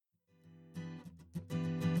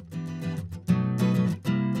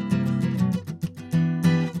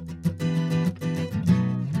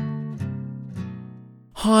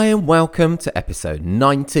Hi and welcome to episode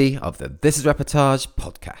 90 of the This is Reportage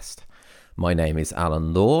podcast. My name is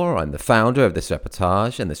Alan Law, I'm the founder of This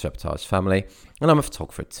Reportage and This Reportage family, and I'm a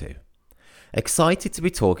photographer too. Excited to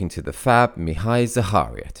be talking to the fab Mihai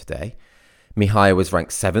Zaharia today. Mihai was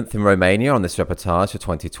ranked 7th in Romania on This Reportage for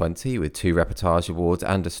 2020 with 2 Reportage Awards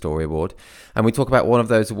and a Story Award, and we talk about one of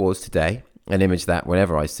those awards today, an image that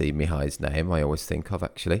whenever I see Mihai's name I always think of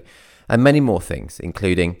actually, and many more things,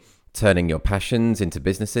 including turning your passions into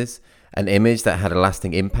businesses, an image that had a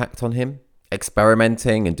lasting impact on him,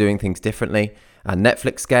 experimenting and doing things differently, a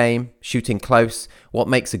Netflix game, shooting close, what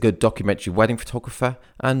makes a good documentary wedding photographer,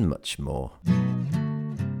 and much more.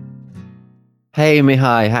 Hey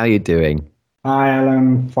Mihai, how are you doing? Hi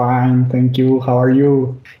Alan, fine, thank you. How are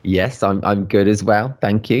you? Yes, I'm good as well.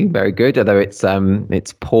 Thank you. Very good. Although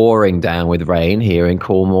it's pouring down with rain here in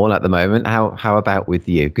Cornwall at the moment. How about with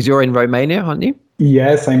you? Because you're in Romania, aren't you?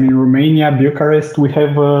 Yes, I'm in Romania, Bucharest. We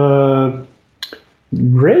have a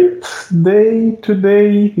great day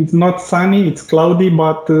today. It's not sunny, it's cloudy,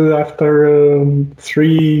 but after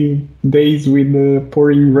 3 days with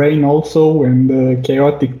pouring rain also and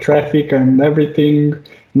chaotic traffic and everything,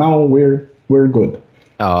 now we're good.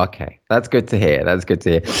 Oh, okay. That's good to hear.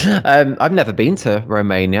 I've never been to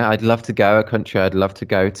Romania. I'd love to go. A country I'd love to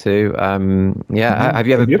go to. Have you It's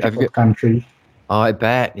a ever? beautiful country. Oh, I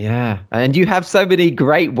bet. Yeah. And you have so many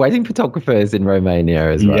great wedding photographers in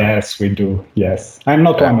Romania as well. Yes, we do. Yes. I'm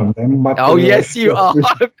not one of them, but Oh, yes, you are.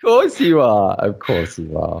 Of course you are. Of course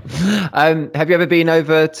you are. Have you ever been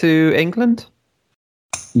over to England?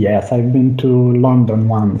 Yes, I've been to London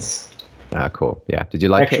once. Ah, cool. Yeah. Did you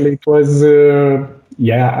like it? Actually, it was,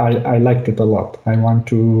 I liked it a lot. I want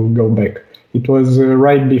to go back. It was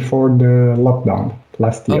right before the lockdown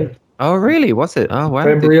last year. Oh, really? Was it? Oh, wow.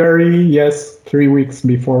 February, yes, 3 weeks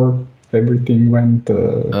before everything went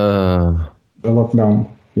the lockdown.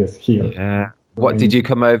 Yes, here. Yeah. What, did you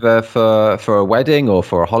come over for a wedding or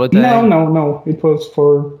for a holiday? No. It was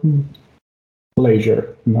for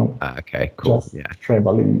leisure. No. Okay, cool. Just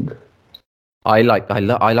traveling. I like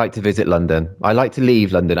to visit London. I like to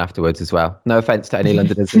leave London afterwards as well. No offense to any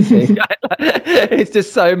Londoners listening. It's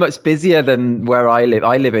just so much busier than where I live.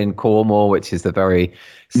 I live in Cornwall, which is the very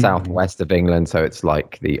southwest of England, so it's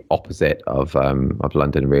like the opposite of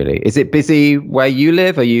London, really. Is it busy where you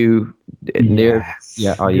live? Are you near? Yes.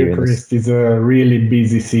 Yeah, are you? Bucharest is a really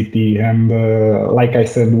busy city, and like I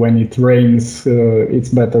said, when it rains, it's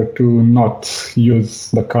better to not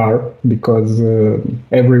use the car because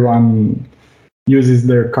everyone uses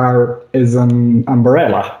their car as an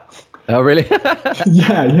umbrella. Oh, really?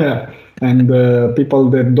 Yeah. And people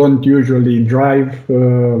that don't usually drive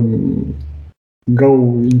go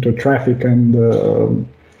into traffic, and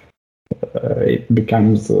it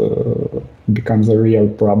becomes a real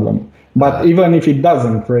problem. But even if it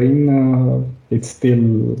doesn't rain, it's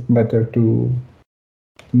still better to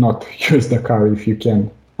not use the car if you can.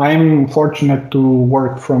 I'm fortunate to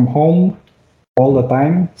work from home all the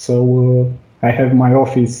time, so I have my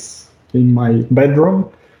office in my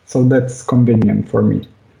bedroom, so that's convenient for me.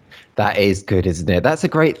 That is good, isn't it? That's a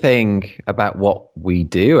great thing about what we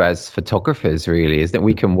do as photographers, really, is that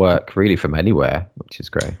we can work really from anywhere, which is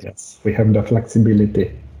great. Yes, we have the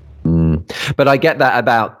flexibility. But I get that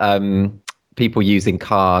about people using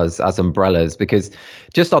cars as umbrellas, because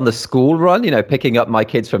just on the school run, picking up my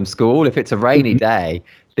kids from school, if it's a rainy day,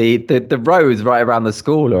 the roads right around the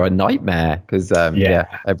school are a nightmare because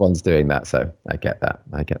everyone's doing that. So I get that.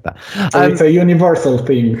 So it's a universal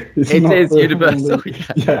thing. It is universal.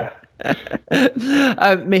 Yeah.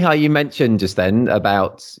 Mihai, you mentioned just then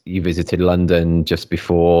about you visited London just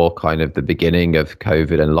before kind of the beginning of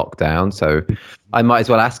COVID and lockdown. So I might as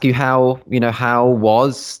well ask you how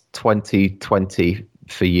was 2020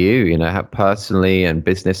 for you? How personally and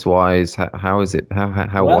business wise, how is it?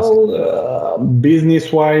 How was it?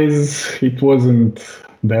 Business wise, it wasn't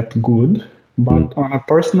that good, but on a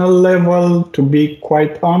personal level, to be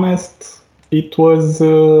quite honest, it was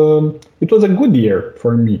a good year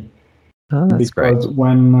for me. Oh, that's because great.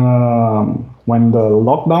 when the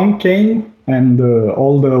lockdown came and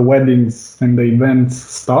all the weddings and the events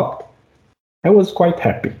stopped, I was quite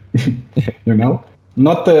happy.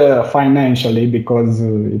 Not financially, because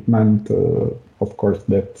it meant, of course,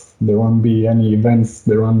 that there won't be any events,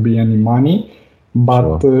 there won't be any money,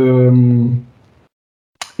 but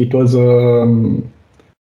it was a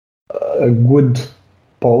good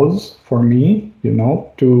pause for me,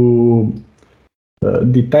 to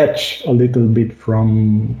detach a little bit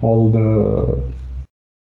from all the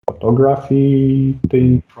photography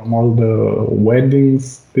thing, from all the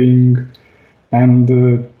weddings thing, and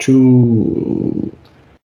to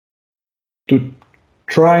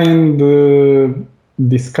try and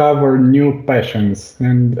discover new passions.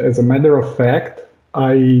 And as a matter of fact,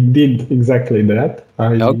 I did exactly that.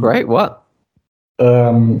 Oh, great! What?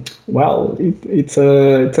 Well, it's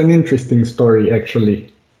an interesting story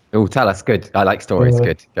actually. Oh, tell us. Good. I like stories.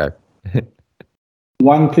 Good. Go.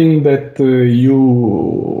 One thing that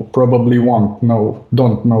you probably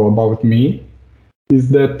don't know about me is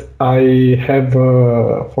that I have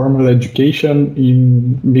a formal education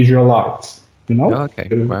in visual arts. You know, Oh, okay.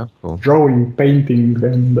 Wow. Cool. drawing, painting,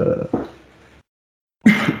 and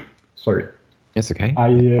sorry. It's okay.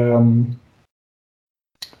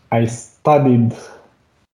 I studied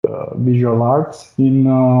visual arts in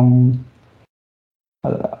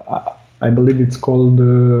I believe it's called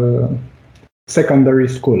secondary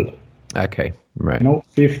school. Okay. Right.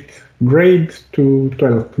 5th grade to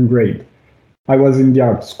 12th grade. I was in the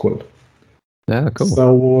art school. Oh, cool.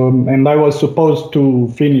 So, and I was supposed to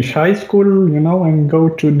finish high school, and go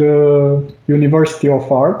to the University of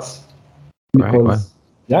Arts because,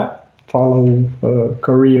 follow a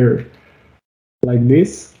career like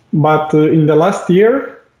this. But in the last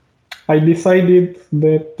year, I decided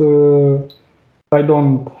that I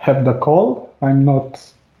don't have the call. I'm not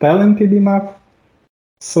talented enough.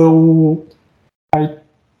 So I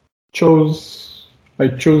chose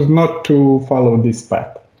not to follow this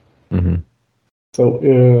path. Mm-hmm. So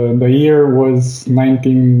the year was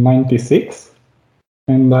 1996,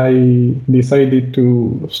 and I decided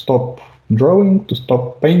to stop drawing, to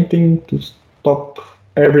stop painting, to stop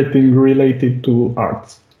everything related to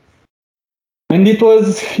arts. And it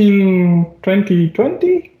was in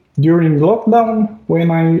 2020, during lockdown,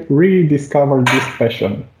 when I rediscovered this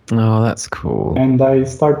passion. Oh, that's cool. And I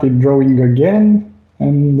started drawing again,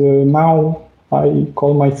 and now I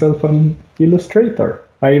call myself an illustrator.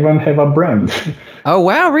 I even have a brand. Oh,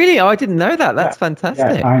 wow, really? Oh, I didn't know that. That's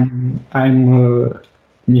fantastic. Yeah, I'm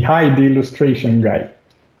Mihai the illustration guy.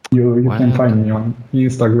 You can find me on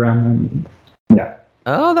Instagram, and yeah.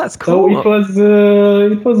 Oh, that's cool. So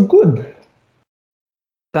it was good.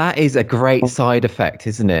 That is a great side effect,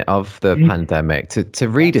 isn't it, of the pandemic, to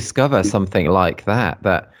rediscover something like that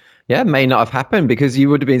may not have happened because you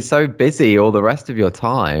would have been so busy all the rest of your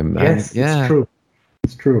time. Yes,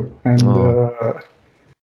 it's true. And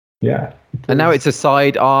and now it's a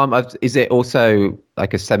side arm of, is it also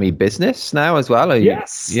like a semi-business now as well?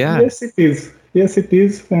 Yes it is.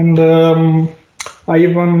 And I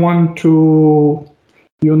even want to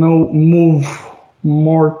move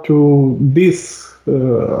more to this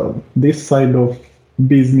side of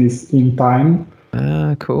business in time.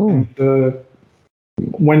 Cool. And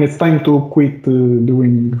when it's time to quit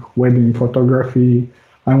doing wedding photography,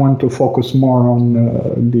 I want to focus more on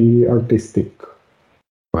the artistic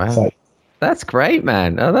side. That's great,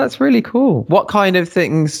 man. Oh, that's really cool. What kind of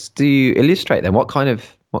things do you illustrate then? What kind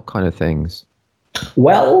of things?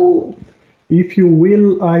 Well, if you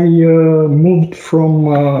will, I moved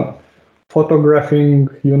from photographing,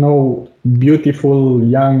 beautiful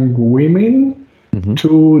young women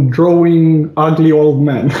to drawing ugly old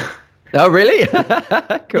men. Oh, really?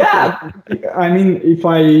 Cool. Yeah. I mean, if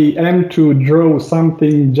I am to draw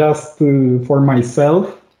something just for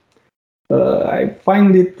myself, I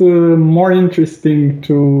find it more interesting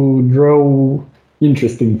to draw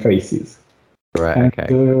interesting faces. Right. And,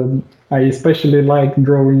 okay. I especially like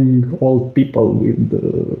drawing old people with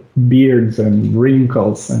beards and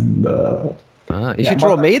wrinkles and. You should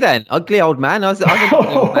draw me then, ugly old man. I'm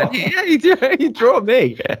old man. Yeah, you draw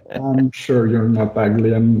me. I'm sure you're not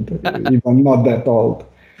ugly and even not that old.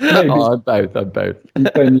 Maybe I'm both.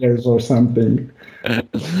 10 years or something.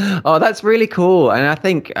 Oh, that's really cool. And I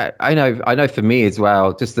think I know for me as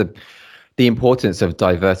well, just the importance of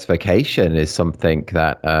diversification is something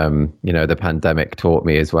that the pandemic taught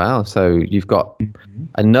me as well. So you've got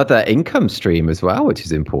another income stream as well, which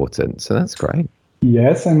is important. So that's great.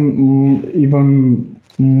 Yes, and even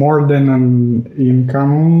more than an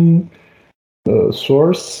income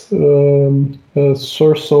source, a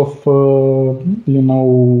source of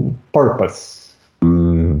purpose.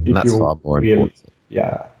 That's far more important.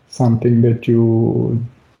 Yeah, something that you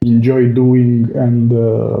enjoy doing, and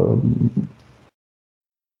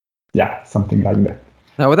something like that.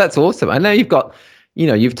 No, well, that's awesome. I know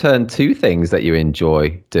you've turned two things that you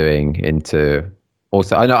enjoy doing into.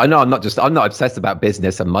 Also, I know I'm not obsessed about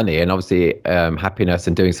business and money, and obviously happiness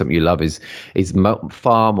and doing something you love is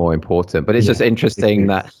far more important. But it's just interesting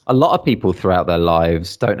that a lot of people throughout their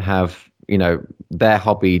lives don't have, their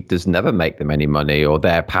hobby does never make them any money, or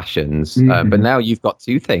their passions. But now you've got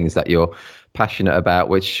two things that you're passionate about,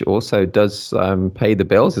 which also does pay the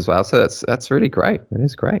bills as well. So that's really great. It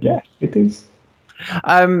is great. Yeah, it is.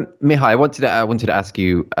 Mihai, I wanted to ask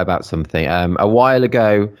you about something. A while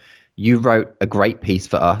ago, you wrote a great piece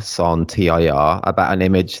for us on TIR about an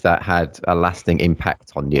image that had a lasting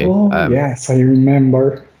impact on you. Oh, yes, I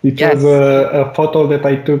remember. It was Yes. a photo that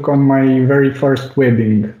I took on my very first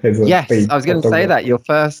wedding as a Yes, paid I was going to say photographer. that your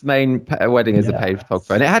first main wedding as a paid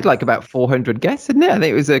photographer, and it had like about 400 guests, didn't it? I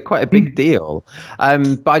think it was quite a big deal.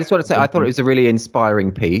 But I just want to say, I thought it was a really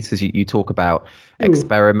inspiring piece as you talk about Ooh.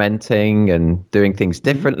 experimenting and doing things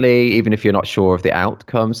differently, even if you're not sure of the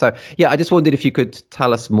outcome. So, yeah, I just wondered if you could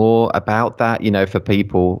tell us more about that, for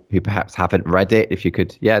people who perhaps haven't read it, if you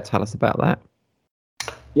could, tell us about that.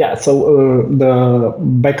 Yeah, so the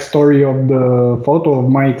backstory of the photo of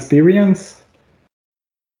my experience.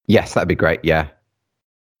 Yes, that'd be great. Yeah.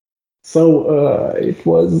 So it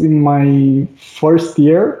was in my first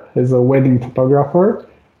year as a wedding photographer.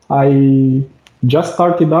 I just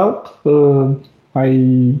started out.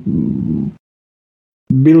 I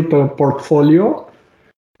built a portfolio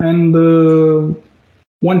and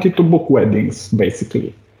wanted to book weddings,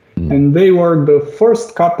 basically. And they were the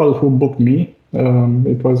first couple who booked me.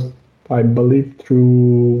 It was, I believe,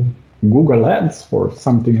 through Google Ads or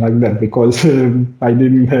something like that, because I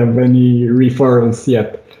didn't have any referrals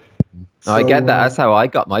yet. So, I get that. That's how I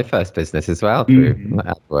got my first business as well, through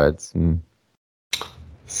AdWords.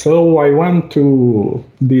 So I went to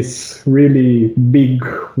this really big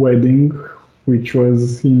wedding, which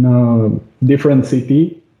was in a different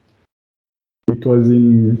city. It was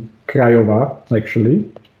in Craiova, actually.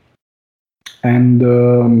 And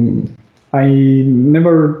I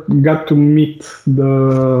never got to meet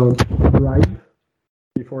the bride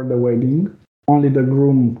before the wedding. Only the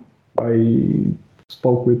groom. I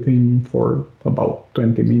spoke with him for about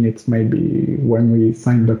 20 minutes, maybe, when we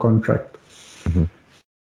signed the contract. Mm-hmm.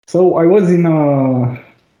 So I was in a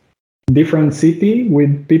different city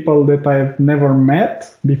with people that I've never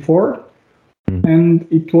met before. And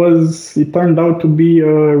it turned out to be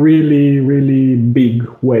a really, really big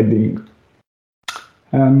wedding.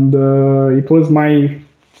 And it was my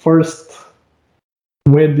first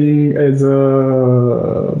wedding as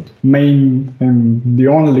a main and the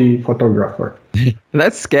only photographer.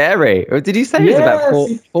 That's scary. Did you say it was about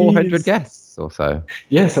 400 guests or so?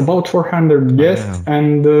 Yes, about 400 guests.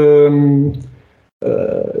 And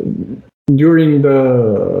during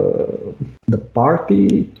the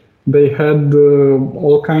party, they had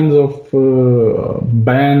all kinds of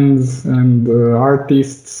bands and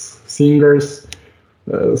artists, singers.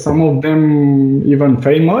 Some of them even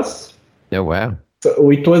famous. Oh, wow.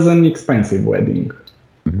 So it was an expensive wedding.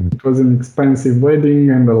 It was an expensive wedding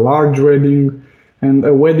and a large wedding, and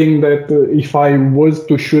a wedding that if I was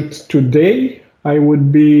to shoot today, I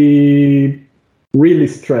would be really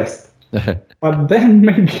stressed. But then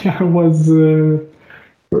maybe I was,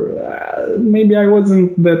 maybe I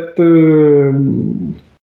wasn't that,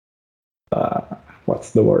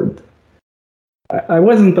 what's the word? I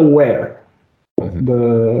wasn't aware of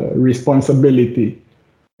the responsibility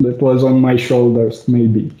that was on my shoulders,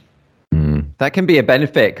 maybe. That can be a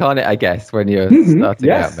benefit, can't it, I guess, when you're starting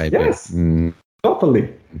out, maybe. Yes, totally.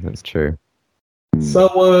 That's true.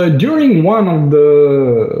 So during one of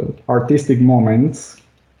the artistic moments,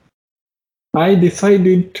 I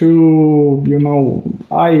decided to,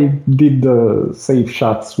 I did the safe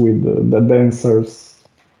shots with the dancers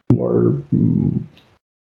who were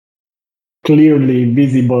clearly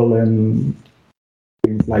visible and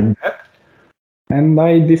things like that. And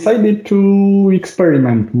I decided to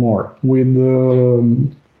experiment more with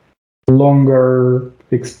longer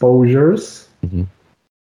exposures.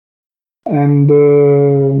 And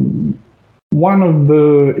one of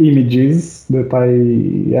the images that I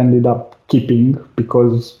ended up keeping,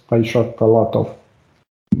 because I shot a lot of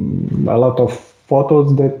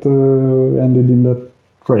photos that ended in the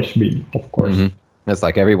trash bin, of course. That's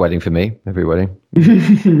like every wedding for me. Every wedding.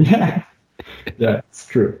 Yeah, it's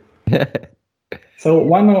true. So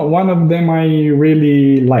one of them I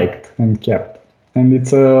really liked and kept, and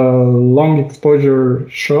it's a long exposure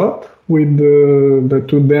shot with the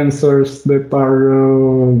two dancers that are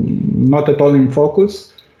not at all in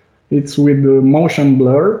focus. It's with the motion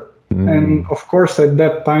blur, and of course at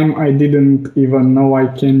that time I didn't even know I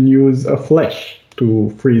can use a flash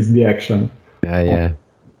to freeze the action.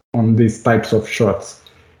 On these types of shots.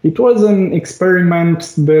 It was an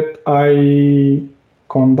experiment that I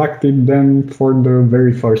conducted then for the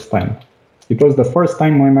very first time. It was the first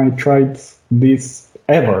time when I tried this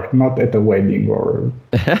ever, not at a wedding or...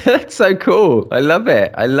 That's so cool. I love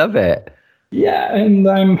it. I love it. Yeah, and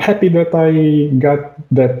I'm happy that I got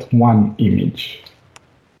that one image.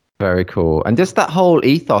 Very cool. And just that whole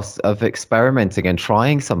ethos of experimenting and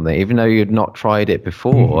trying something, even though you'd not tried it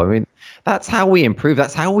before. I mean, that's how we improve.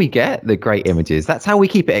 That's how we get the great images. That's how we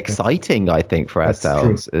keep it exciting, I think, for That's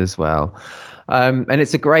ourselves true. as well. And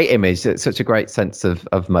it's a great image. It's such a great sense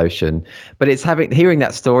of motion. But it's hearing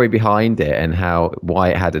that story behind it and why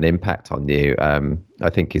it had an impact on you, I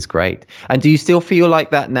think is great. And do you still feel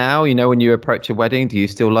like that now? You know, when you approach a wedding, do you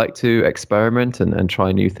still like to experiment and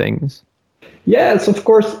try new things? Yes, of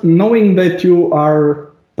course, knowing that you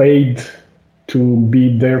are paid to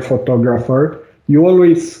be their photographer, you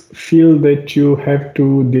always feel that you have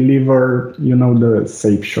to deliver, the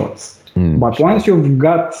safe shots. But Sure. once you've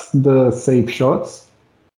got the safe shots,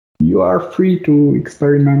 you are free to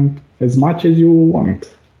experiment as much as you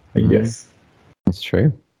want, I guess. It's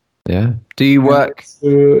true. Yeah. Do you work?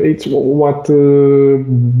 It's what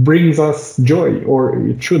brings us joy, or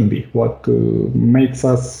it should be what makes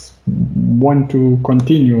us want to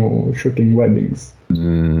continue shooting weddings.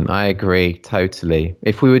 I agree totally.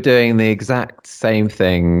 If we were doing the exact same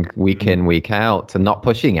thing week in, week out, and not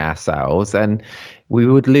pushing ourselves, then we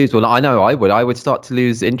would lose. Well, I know I would. I would start to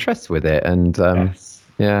lose interest with it, and Yes.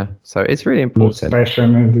 yeah. So it's really Lose important.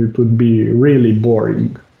 passion, and it would be really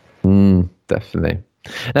boring. Definitely.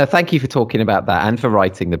 Now, thank you for talking about that and for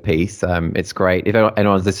writing the piece. It's great. If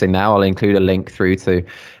anyone's listening now, I'll include a link through to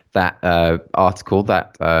that article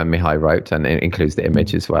that Mihai wrote, and it includes the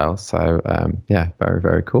image as well. So yeah, very,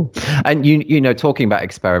 very cool. And you know, talking about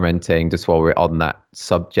experimenting, just while we're on that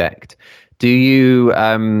subject, do you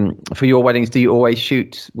for your weddings, do you always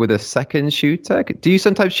shoot with a second shooter? Do you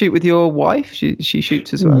sometimes shoot with your wife? She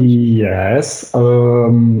shoots as well? Yes,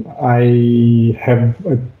 I have.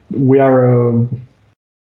 We are a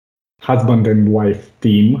husband and wife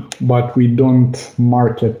team, but we don't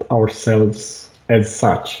market ourselves as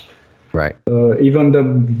such. Right. Even the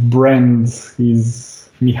brand is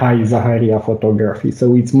Mihai Zaharia Photography,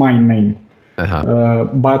 so it's my name.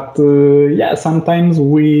 But yeah, sometimes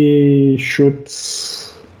we shoot.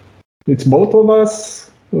 It's both of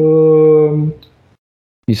us.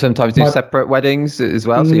 You sometimes do separate weddings as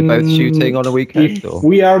well, so you're both shooting on a weekend? If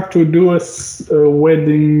we are to do a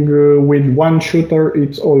wedding with one shooter,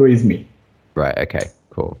 it's always me. Right. Okay.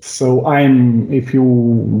 Cool. So if you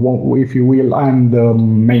will, I'm the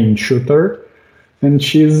main shooter, and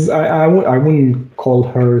I wouldn't call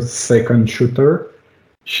her second shooter.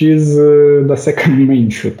 She's the second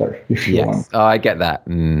main shooter, if you want. Oh, I get that.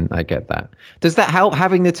 I get that. Does that help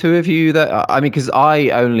having the two of you? I mean, because I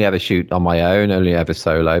only ever shoot on my own, only ever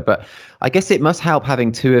solo. But I guess it must help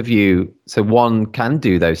having two of you, so one can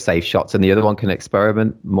do those safe shots and the other one can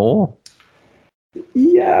experiment more.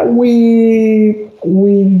 Yeah, we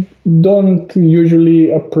don't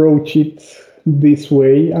usually approach it this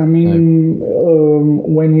way. I mean,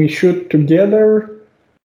 when we shoot together,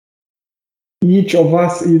 each of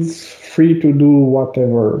us is free to do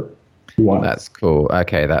whatever we want. That's cool.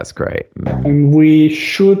 Okay, that's great. And we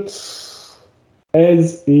shoot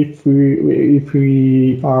as if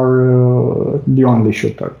we are the only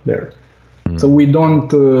shooter there. So we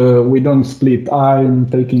don't split. I'm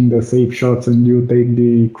taking the safe shots and you take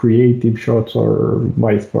the creative shots, or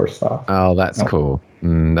vice versa. Oh, that's cool.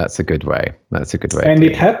 That's a good way. That's a good way. And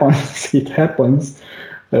it happens. It happens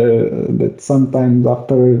that sometimes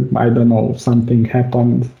after, I don't know, something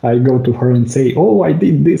happened, I go to her and say, "Oh, I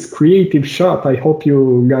did this creative shot. I hope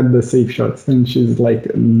you got the safe shots." And she's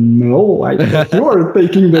like, "No, I thought you were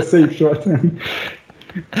taking the safe shot."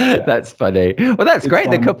 That's funny. Well, that's great.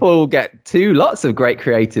 Fun. The couple get lots of great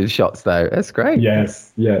creative shots, though. That's great.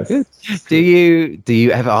 Yes. Good. Do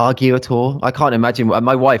you ever argue at all? I can't imagine.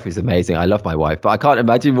 My wife is amazing. I love my wife, but I can't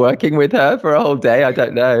imagine working with her for a whole day. I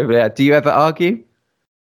don't know. Yeah. Do you ever argue?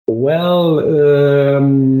 Well,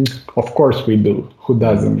 of course we do. Who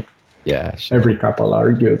doesn't? Yeah. Sure. Every couple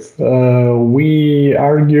argues. We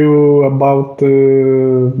argue about.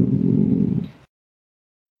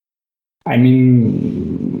 I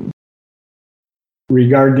mean,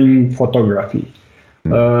 regarding photography.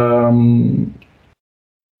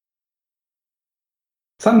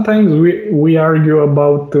 Sometimes we argue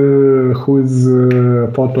about whose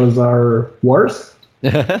photos are worse,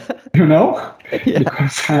 you know? Yeah.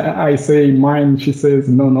 Because I say mine, she says,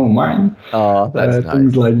 no, mine. Oh, that's nice.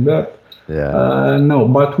 Things like that. Yeah. No,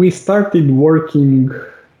 but we started working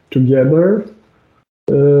together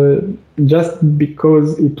just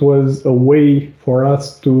because it was a way for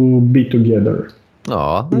us to be together.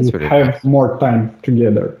 Oh, that's really have nice. more time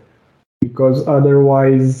together. Because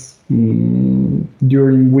otherwise,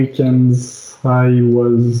 during weekends, I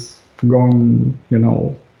was gone,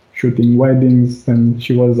 shooting weddings, and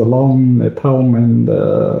she was alone at home, and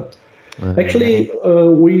Actually,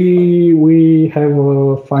 we have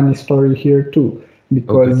a funny story here too,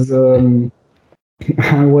 because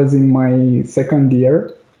I was in my second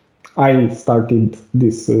year. I started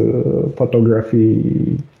this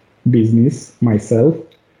photography business myself,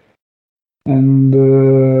 and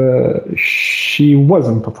she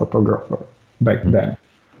wasn't a photographer back then.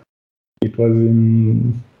 It was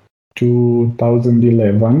in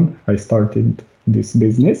 2011 I started this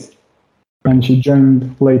business, and she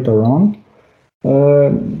joined later on.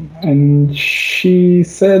 And she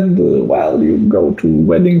said, well, you go to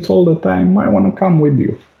weddings all the time. I want to come with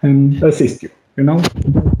you and assist you, just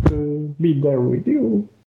be there with you.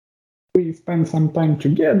 We spend some time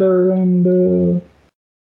together, and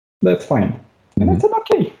that's fine. And I said,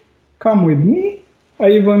 okay, come with me.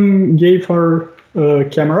 I even gave her a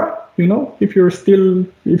camera. If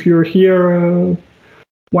you're here,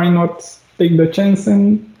 why not take the chance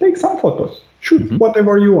and take some photos? Shoot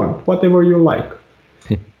whatever you want, whatever you like.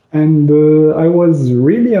 And I was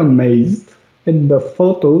really amazed at the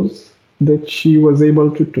photos that she was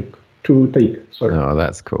able to take. Sorry. Oh,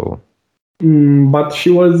 that's cool. But she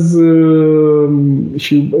was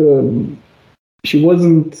she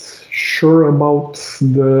wasn't sure about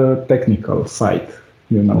the technical side,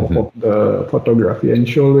 of the photography. And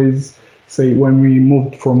she always say, when we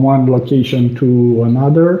moved from one location to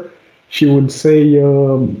another, she would say,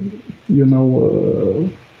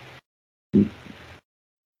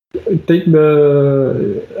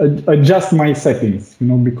 adjust my settings,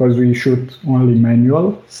 because we shoot only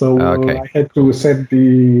manual. So I had to set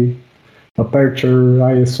the aperture,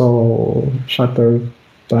 ISO, shutter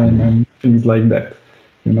time, and things like that.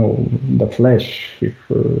 The flash, if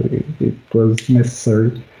it was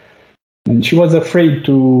necessary. And she was afraid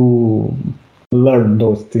to learn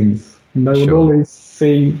those things. And I would always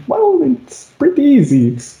say, well, it's pretty easy.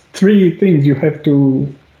 It's 3 things you have to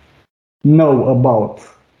know about.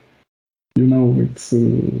 It's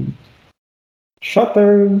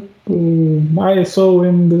shutter, ISO,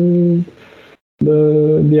 and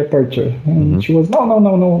the aperture. And she was, no,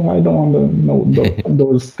 I don't want to know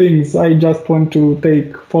those things. I just want to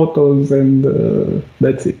take photos, and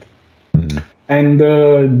that's it. And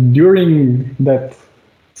during that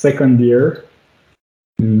second year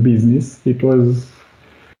in business, it was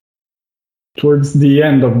towards the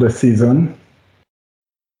end of the season,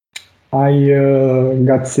 I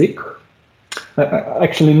got sick.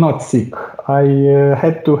 Actually, not sick. I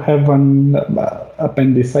had to have an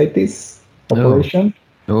appendicitis operation.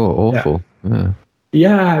 Oh, awful.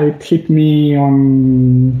 Yeah, it hit me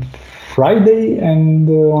on Friday, and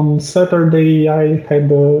on Saturday I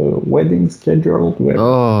had a wedding scheduled.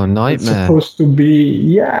 Nightmare. I was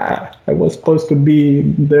supposed to be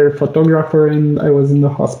their photographer, and I was in the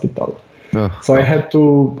hospital. So I had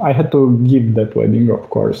to give that wedding, of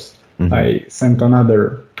course. I sent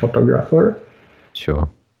another photographer. Sure.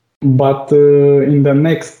 But in the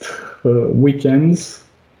next weekends,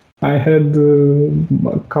 I had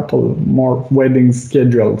a couple more weddings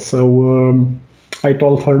scheduled. So I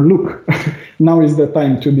told her, look, now is the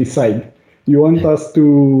time to decide. You want us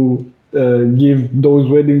to give those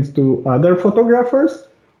weddings to other photographers,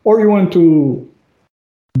 or you want to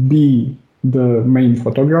be the main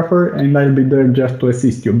photographer and I'll be there just to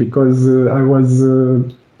assist you? Because I was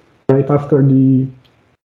right after the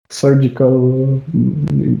surgical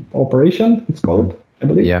operation, it's called, I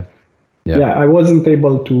believe. Yeah, I wasn't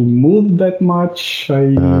able to move that much.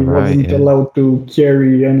 I wasn't allowed to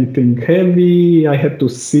carry anything heavy. I had to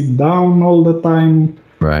sit down all the time.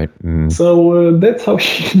 Right. So that's how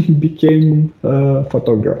she became a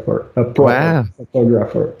photographer, a pro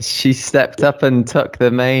photographer. She stepped up and took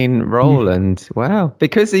the main role, and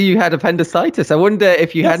because you had appendicitis. I wonder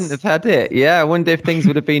if you hadn't have had it. Yeah, I wonder if things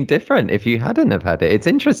would have been different if you hadn't have had it. It's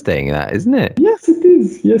interesting, that, isn't it? Yes, it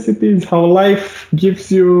is. Yes, it is. How life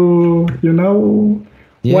gives you,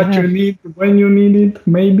 what you need when you need it,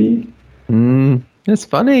 maybe. That's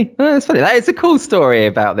funny. That's funny. That is a cool story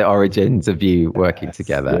about the origins of you working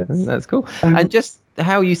together. Yes. That's cool. And just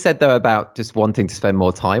how you said, though, about just wanting to spend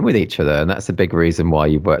more time with each other, and that's a big reason why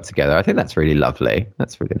you work together. I think that's really lovely.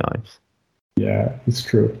 That's really nice. Yeah, it's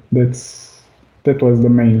true. That was the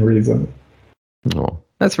main reason. Oh,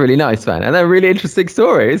 that's really nice, man. And a really interesting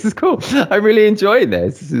story. This is cool. I'm really enjoying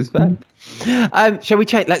this. This is fun. Shall we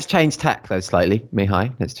change? Let's change tack, though, slightly,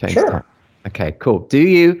 Mihai. Let's change tack. Okay, cool.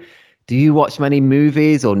 Do you watch many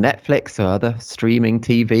movies or Netflix or other streaming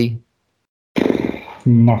TV?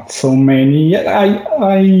 Not so many.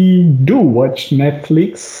 I do watch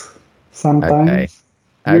Netflix sometimes.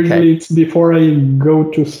 Usually it's before I go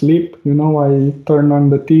to sleep. I turn on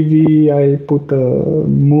the TV, I put a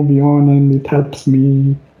movie on, and it helps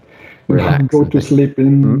me relax. Go to sleep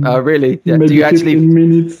in Oh, really? Yeah. maybe Do you 15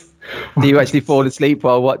 minutes. Do you actually fall asleep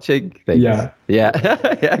while watching things? Yeah. Yeah,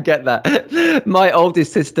 I get that. My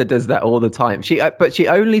oldest sister does that all the time. But she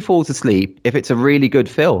only falls asleep if it's a really good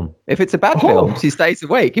film. If it's a bad film, she stays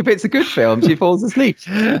awake. If it's a good film, she falls asleep.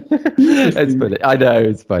 It's funny. I know,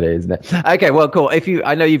 it's funny, isn't it? Okay, well, cool.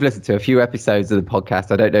 I know you've listened to a few episodes of the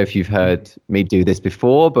podcast. I don't know if you've heard me do this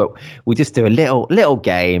before, but we just do a little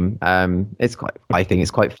game. I think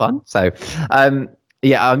it's quite fun. So,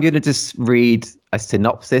 yeah, I'm going to just read a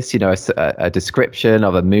synopsis, a description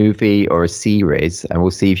of a movie or a series, and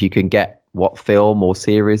we'll see if you can get what film or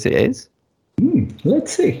series it is.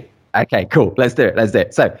 Let's see. Okay, cool. Let's do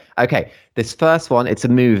it. So, okay, this first one, it's a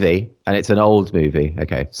movie, and it's an old movie.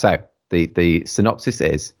 Okay, so the synopsis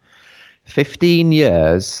is: 15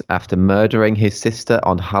 years after murdering his sister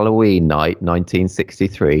on Halloween night,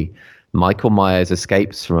 1963, Michael Myers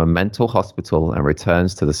escapes from a mental hospital and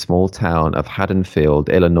returns to the small town of Haddonfield,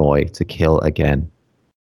 Illinois, to kill again.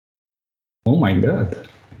 Oh my God.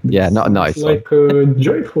 Yeah, not a nice one. It's like a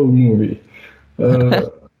joyful movie.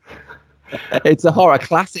 It's a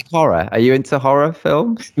classic horror. Are you into horror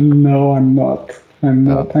films? No, I'm not.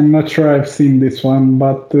 I'm not sure I've seen this one,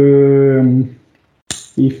 but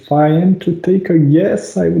if I am to take a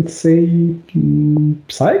guess, I would say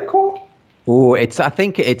Psycho. Oh, I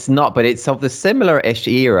think it's not, but it's of the similar-ish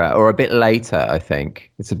era, or a bit later. I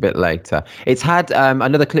think it's a bit later. It's had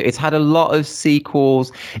another clue. It's had a lot of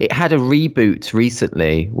sequels. It had a reboot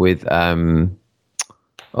recently with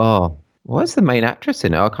what's the main actress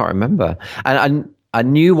in it? I can't remember. And a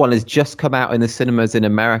new one has just come out in the cinemas in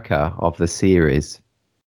America of the series.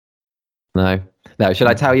 No. Should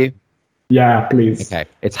I tell you? Yeah, please. Okay,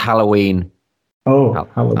 it's Halloween. Oh,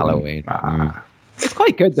 Halloween. It's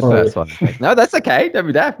quite good, the first one. No, that's okay. Don't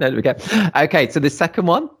be deaf. No, okay, so the second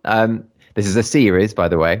one, this is a series, by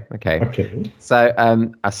the way. Okay. So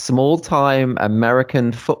a small-time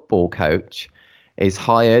American football coach is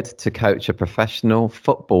hired to coach a professional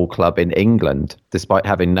football club in England, despite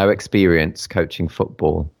having no experience coaching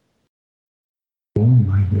football. Oh,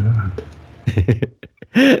 my God.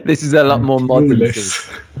 This is a lot more modern.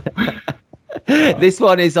 This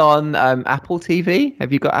one is on Apple TV.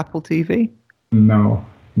 Have you got Apple TV? No.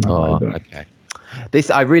 Okay. This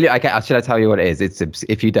should I tell you what it is? It's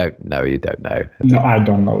if you don't know, you don't know. No, I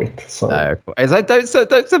don't know it. So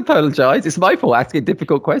don't apologize. It's my fault asking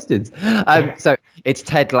difficult questions. So it's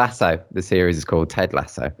Ted Lasso. The series is called Ted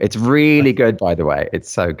Lasso. It's really good, by the way. It's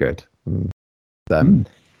so good.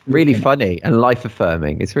 Really funny and life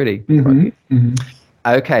affirming. It's really funny.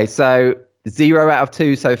 Okay, so 0 out of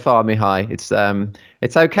 2 so far, Mihai.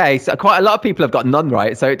 It's okay. So quite a lot of people have got none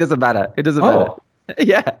right, so it doesn't matter. Matter.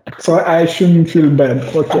 Yeah. So I shouldn't feel bad.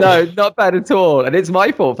 Okay. No, not bad at all. And it's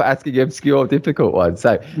my fault for asking you obscure, difficult ones.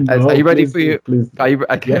 So are you ready for you? Are you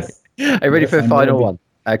okay? Yes. Are you ready for the final one?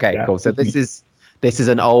 Okay, cool. So this is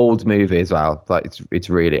an old movie as well. Like it's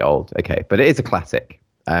really old. Okay, but it is a classic.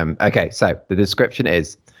 Okay, so the description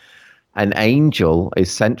is: an angel is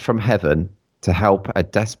sent from heaven to help a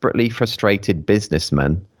desperately frustrated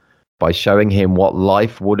businessman by showing him what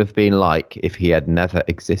life would have been like if he had never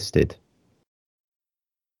existed.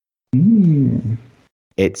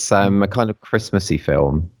 It's a kind of Christmassy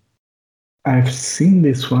film. I've seen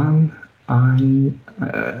this one. I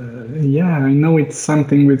know it's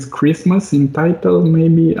something with Christmas in title.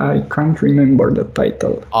 Maybe I can't remember the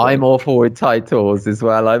title. I'm awful with titles as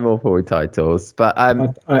well. But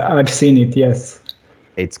I've seen it. Yes.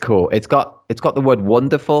 It's cool. It's got the word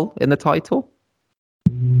wonderful in the title.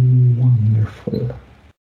 Wonderful.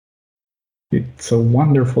 It's a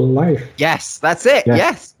Wonderful Life. Yes, that's it.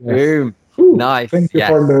 Yes. Boom. Ooh, nice. Thank you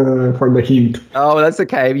for the hint. Oh, that's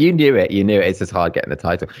okay. You knew it. It's just hard getting the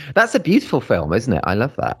title. That's a beautiful film, isn't it? I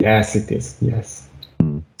love that. Yes, it is. Yes.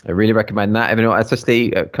 I really recommend that, everyone,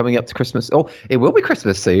 especially coming up to Christmas. Oh, it will be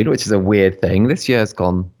Christmas soon, which is a weird thing. This year's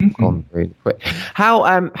gone really quick.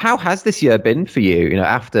 How has this year been for you?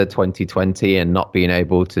 After 2020 and not being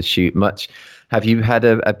able to shoot much, have you had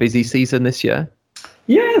a busy season this year?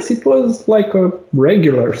 Yes, it was like a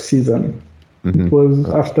regular season. It was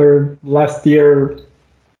after last year.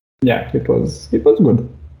 Yeah, it was good.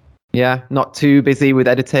 Yeah, not too busy with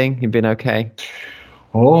editing. You've been okay.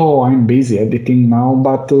 Oh, I'm busy editing now,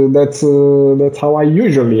 but that's how I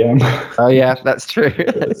usually am. Oh yeah, that's true.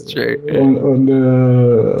 That's true.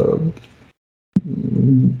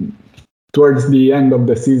 Towards the end of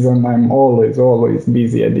the season, I'm always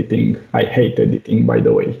busy editing. I hate editing, by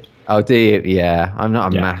the way. Oh, do you? Yeah, I'm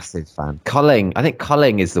not a massive fan. Culling, I think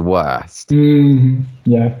culling is the worst.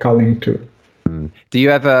 Yeah, culling too. Do you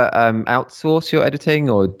ever outsource your editing,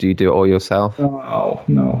 or do you do it all yourself?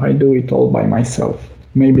 No, I do it all by myself.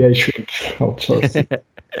 Maybe I should outsource it.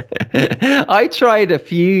 I tried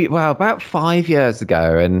about 5 years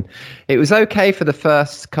ago, and it was okay for the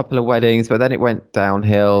first couple of weddings, but then it went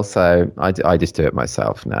downhill. So I just do it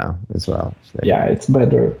myself now as well. So. Yeah, it's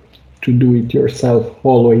better to do it yourself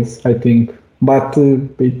always, I think. But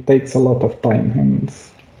it takes a lot of time, and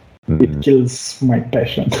it kills my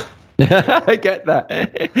passion. I get that.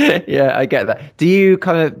 Yeah, I get that. Do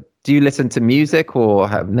you listen to music or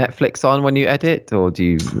have Netflix on when you edit, or do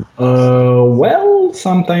you? Well,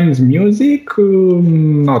 sometimes music,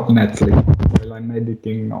 not Netflix. While I'm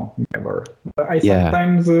editing, no, never. I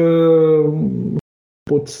sometimes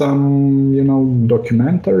put some,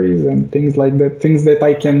 documentaries and things like that, things that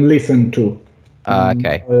I can listen to.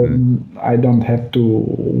 Okay. I don't have to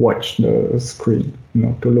watch the screen,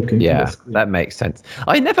 to look into the screen. That makes sense.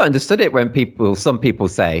 I never understood it when some people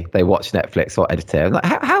say they watch Netflix or edit it. I'm like,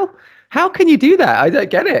 how can you do that? I don't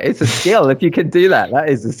get it. It's a skill. If you can do that, that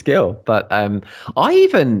is a skill. But I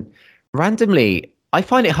even randomly, I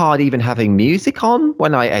find it hard even having music on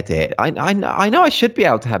when I edit. I know I should be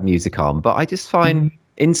able to have music on, but I just find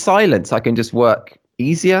in silence I can just work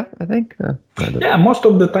easier, I think. Yeah, most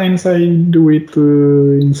of the times I do it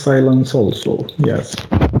in silence also, yes.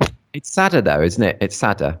 It's sadder though, isn't it? It's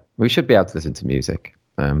sadder. We should be able to listen to music.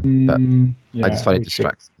 But I just find it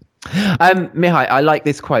distracting. Mihai, I like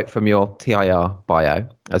this quote from your TIR bio,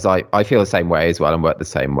 as I feel the same way as well and work the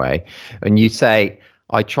same way. And you say,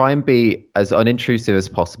 I try and be as unintrusive as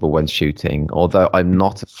possible when shooting, although I'm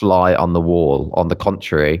not a fly on the wall. On the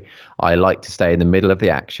contrary, I like to stay in the middle of the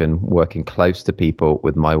action, working close to people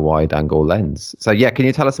with my wide angle lens. So yeah, can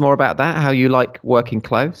you tell us more about that? How you like working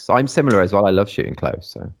close? I'm similar as well. I love shooting close.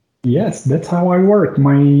 So. Yes, that's how I work.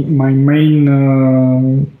 My main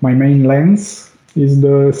lens is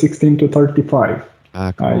the 16-35.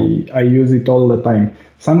 Cool. I use it all the time.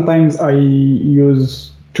 Sometimes I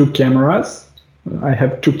use two cameras. I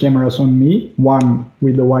have two cameras on me, one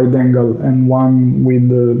with a wide angle and one with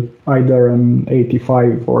either an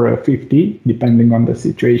 85 or a 50, depending on the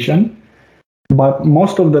situation. But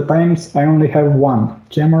most of the times I only have one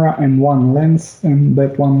camera and one lens, and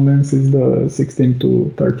that one lens is the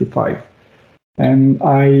 16-35. And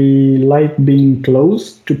I like being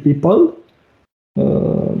close to people.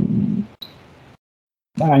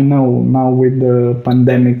 I know now with the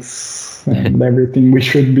pandemics and everything, we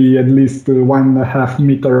should be at least 1.5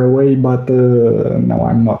 meter away, but no,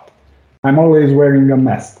 I'm not. I'm always wearing a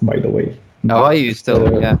mask, by the way. Oh, are you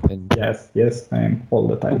still? Yeah. Yes, I am all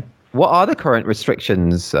the time. What are the current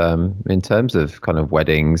restrictions in terms of kind of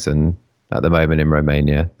weddings and at the moment in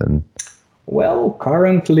Romania? Well,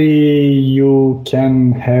 currently you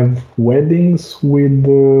can have weddings with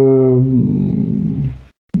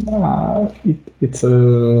it's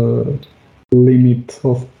a limit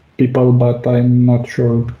of people, but I'm not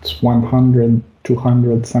sure it's 100,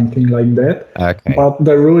 200, something like that. Okay. But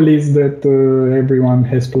the rule is that everyone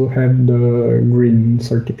has to have the green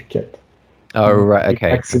certificate. Oh, right.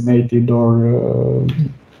 Okay. Vaccinated or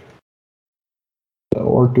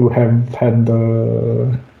to have had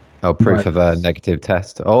the proof of a negative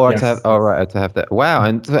test. Or to have that. Wow.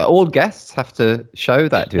 And all guests have to show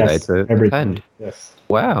that, do they, to attend? Yes.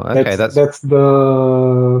 Wow. Okay. Those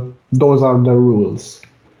are the rules.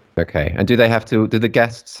 Okay. And do the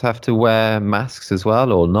guests have to wear masks as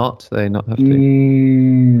well, or not? Do they not have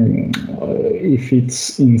to? If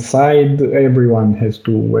it's inside, everyone has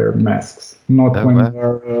to wear masks. Not when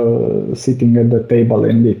they're sitting at the table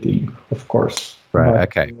and eating, of course. Right. But,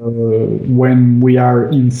 okay. When we are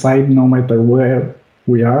inside, no matter where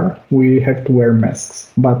we are, we have to wear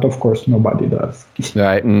masks. But of course, nobody does.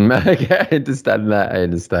 Right. Okay. I understand that.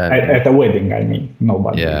 At a wedding, I mean,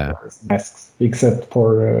 nobody wears masks except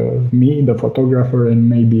for me, the photographer, and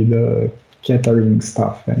maybe the catering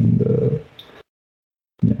staff and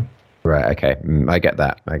Right. Okay. I get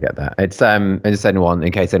that. It's just anyone,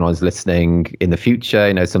 in case anyone's listening in the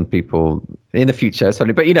future, some people in the future,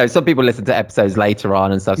 sorry, but some people listen to episodes later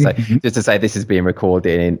on and stuff. So just to say, this is being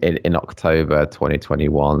recorded in October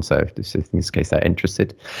 2021. So just in this case they're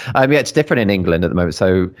interested. It's different in England at the moment.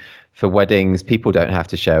 So for weddings, people don't have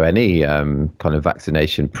to show any kind of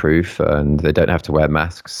vaccination proof, and they don't have to wear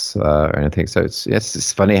masks or anything. So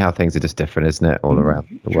it's funny how things are just different, isn't it, all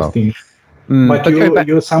around the world. But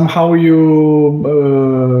you somehow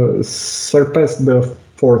surpassed the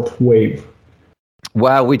fourth wave.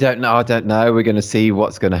 Well, we don't know. I don't know. We're going to see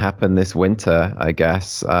what's going to happen this winter, I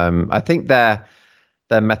guess. I think their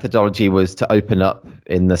methodology was to open up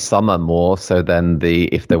in the summer more, so then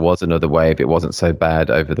if there was another wave, it wasn't so bad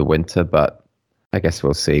over the winter. But I guess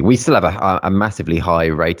we'll see. We still have a massively high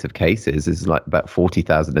rate of cases. It's like about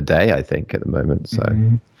 40,000 a day, I think, at the moment. So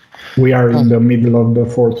we are in the middle of the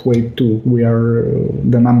fourth wave too.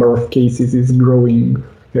 The number of cases is growing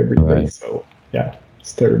every day. So yeah,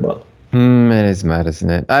 it's terrible. It is mad, isn't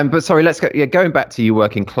it? But sorry, let's go. Yeah, going back to you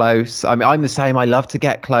working close. I mean, I'm the same. I love to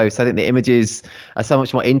get close. I think the images are so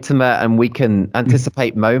much more intimate, and we can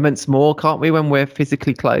anticipate moments more, can't we, when we're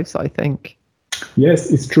physically close? I think.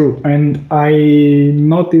 Yes, it's true. And I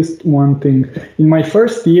noticed one thing in my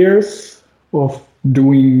first years of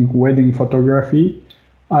doing wedding photography.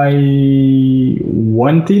 I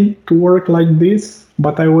wanted to work like this,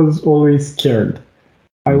 but I was always scared.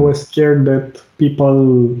 I was scared that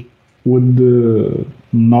people would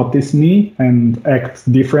notice me and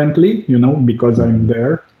act differently, because I'm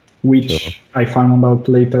there, which I found out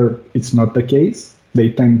later it's not the case. They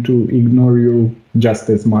tend to ignore you just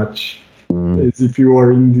as much as if you are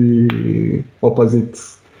in the opposite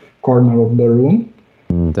corner of the room.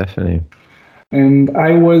 Definitely. And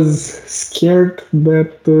I was scared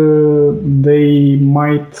that they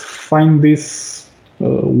might find this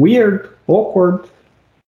weird, awkward,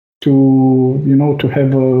 to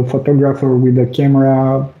have a photographer with a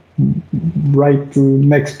camera right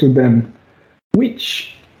next to them,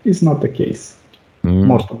 which is not the case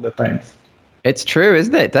most of the times. It's true,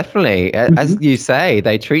 isn't it? Definitely. As you say,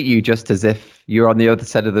 they treat you just as if you're on the other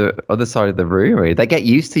side of the room. Really. They get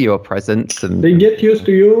used to your presence, and they get used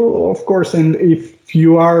to you, of course. And if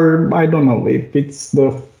you are, I don't know, if it's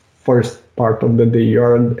the first part of the day,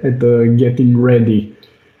 you're at the getting ready.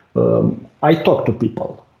 I talk to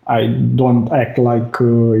people. I don't act like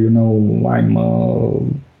I'm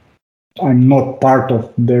not part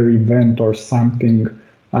of their event or something.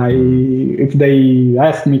 If they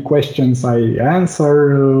ask me questions, I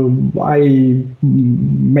answer. I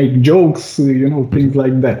make jokes, things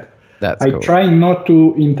like that. That's I cool. try not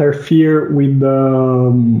to interfere with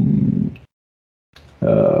the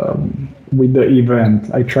event.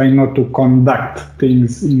 I try not to conduct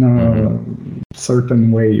things in a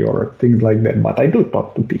certain way or things like that. But I do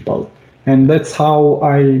talk to people. And that's how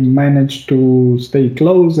I manage to stay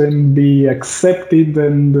close and be accepted,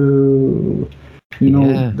 and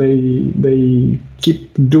they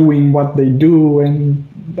keep doing what they do, and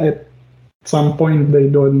at some point they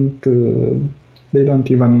don't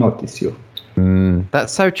even notice you.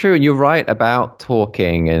 That's so true, and you're right about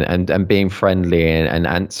talking and being friendly and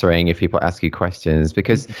answering if people ask you questions,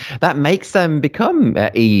 because that makes them become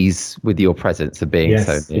at ease with your presence of being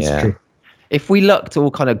so near. It's true. If we looked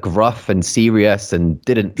all kind of gruff and serious and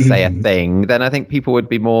didn't say a thing, then I think people would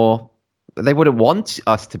be more. They wouldn't want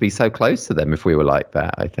us to be so close to them if we were like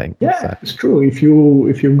that, I think. Yeah, it's true. If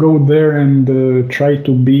you go there and try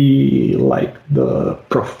to be like the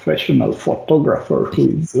professional photographer who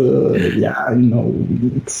is,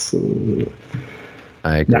 it's.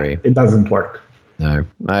 I agree. It doesn't work. No,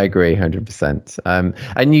 I agree 100%.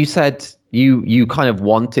 And you said you kind of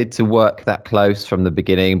wanted to work that close from the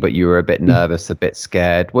beginning, but you were a bit nervous, a bit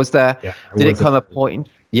scared. Was there? Did it come a point?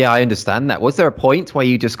 Yeah, I understand that. Was there a point where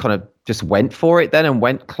you just went for it then and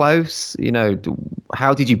went close?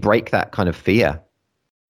 How did you break that kind of fear?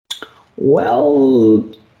 Well,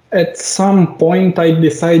 at some point I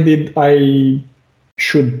decided I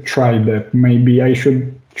should try that. Maybe I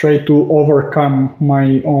should try to overcome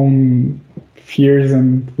my own fears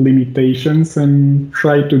and limitations and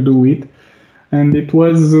try to do it. And it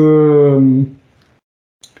was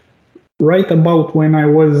right about when I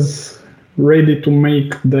was ready to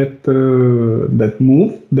make that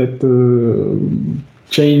move, that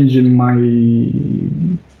change in my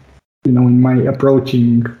in my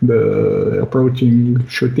approaching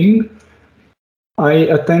shooting. I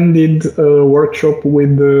attended a workshop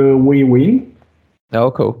with Wei Wing.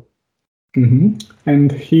 Oh, cool.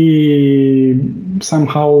 And he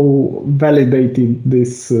somehow validated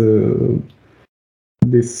this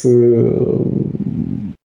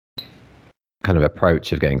kind of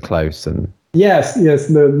approach of getting close. And yes,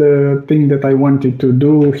 the thing that I wanted to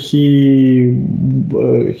do, he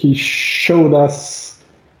showed us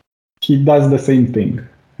he does the same thing,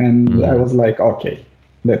 and I was like, okay,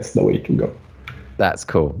 that's the way to go. That's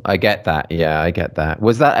cool. I get that. Yeah, I get that.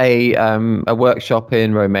 Was that a workshop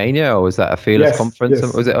in Romania, or was that a Fearless conference?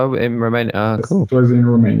 Yes. Was it in Romania? Oh, yes, cool. It was in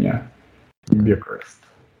Romania, in Bucharest.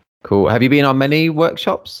 Cool. Have you been on many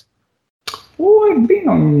workshops? Oh, I've been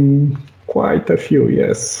on quite a few,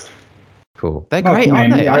 yes. Cool. They're great,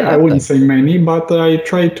 aren't they? I wouldn't say many, but I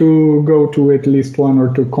try to go to at least 1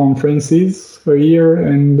 or 2 conferences a year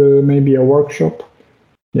and maybe a workshop.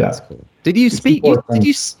 Yeah. That's cool. Did you speak?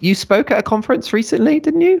 You spoke at a conference recently,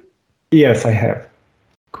 didn't you? Yes, I have.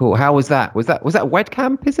 Cool. How was that? Was that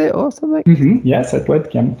WebCamp? Is it or something? Yes, at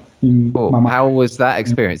WebCamp in Cool. Mama. How was that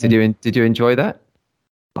experience? Did you enjoy that?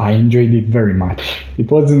 I enjoyed it very much. It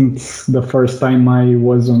wasn't the first time I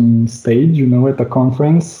was on stage, at a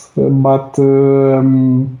conference, but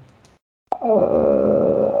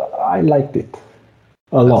I liked it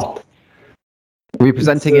a lot. Were you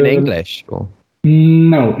presenting in English? Or?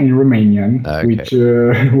 No, in Romanian,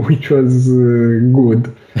 which was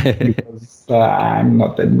good because I'm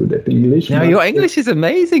not that good at English. No, your English is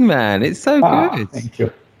amazing, man. It's so good.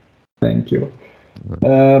 Thank you.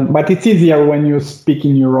 But it's easier when you speak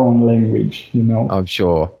in your own language, I'm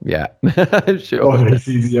sure. Yeah, I'm sure. Always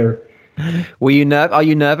easier. Are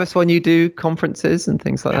you nervous when you do conferences and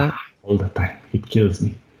things like that? All the time. It kills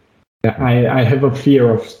me. I have a fear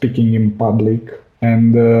of speaking in public,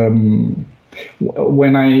 and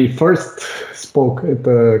when I first spoke at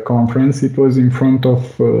the conference, it was in front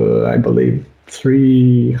of, I believe,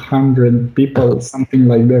 300 people, something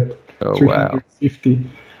like that. Oh, 350. Wow.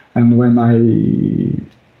 And when I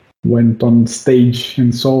went on stage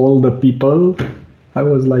and saw all the people, I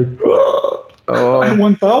was like, I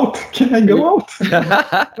want out. Can I go out? I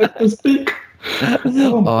have to speak.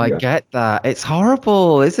 I get that. It's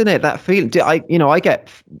horrible, isn't it? That feeling. I get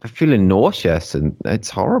feeling nauseous, and it's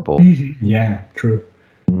horrible. Yeah, true.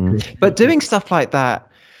 But doing stuff like that,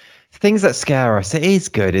 things that scare us, it is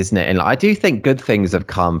good, isn't it? And I do think good things have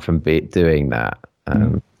come from doing that.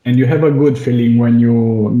 And you have a good feeling when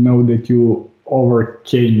you know that you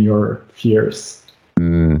overcame your fears.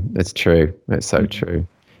 It's true. It's so true.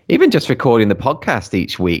 Even just recording the podcast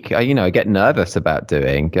each week, I get nervous about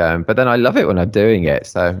doing, but then I love it when I'm doing it.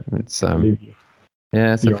 So it's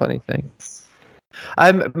it's a funny thing.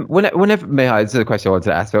 Whenever this is a question I wanted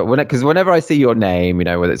to ask, but because whenever I see your name,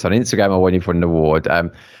 whether it's on Instagram or when you've won an award,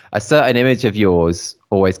 a certain image of yours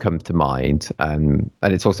always comes to mind, and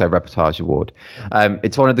it's also a reportage award.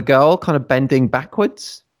 It's one of the girl kind of bending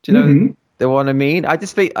backwards. Do you know the one I mean? I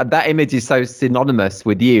just think that image is so synonymous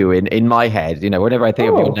with you in my head. Whenever I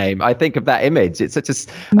think of your name, I think of that image. It's such a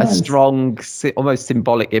strong, almost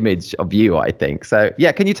symbolic image of you, I think. So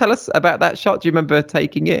yeah, can you tell us about that shot? Do you remember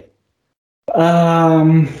taking it?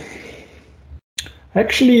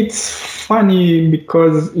 Actually, it's funny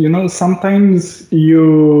because sometimes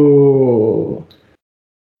you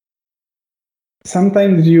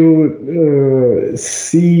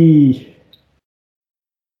see,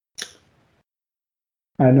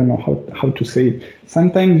 I don't know how to say it.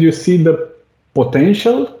 Sometimes you see the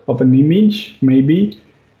potential of an image. Maybe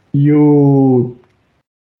you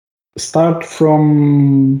start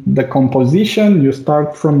from the composition, you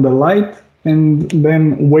start from the light, and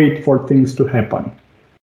then wait for things to happen.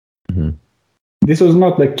 This was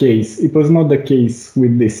not the case. It was not the case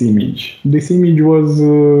with this image. This image was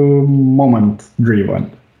moment driven,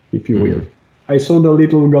 if you will. I saw the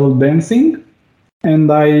little girl dancing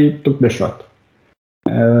and I took the shot.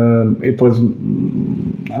 I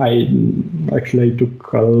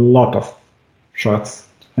took a lot of shots,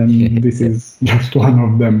 and this is just one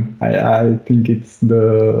of them. I think it's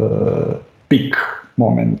the peak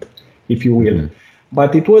moment, if you will.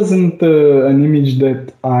 But it wasn't an image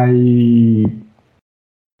that I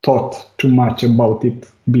thought too much about it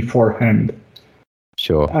beforehand.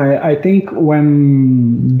 Sure. I think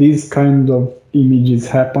when these kind of images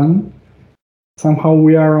happen, somehow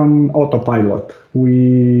we are on autopilot.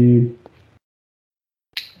 We,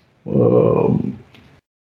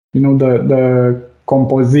 the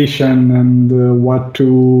composition and what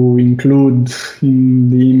to include in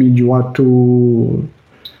the image, what to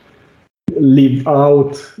leave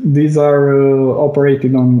out, these are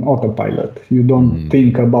operated on autopilot. You don't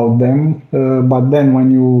think about them, but then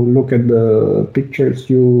when you look at the pictures,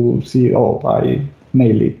 you see, I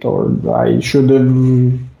nailed it, or I should have,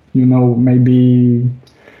 maybe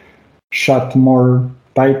shot more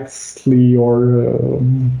tightly, or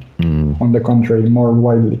on the contrary, more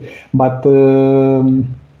widely. But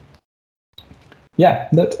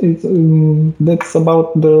that's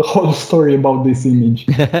about the whole story about this image.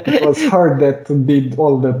 It was her that did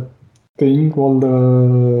all the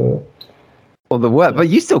work, but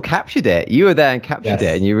you still captured it. You were there and captured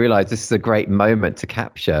it, and you realized this is a great moment to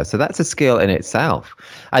capture. So that's a skill in itself.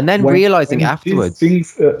 And then realizing afterwards.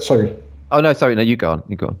 Sorry. Oh no, sorry. No, you go on.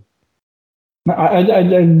 No,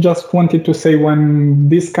 I just wanted to say, when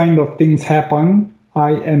this kind of things happen,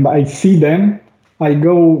 I see them, I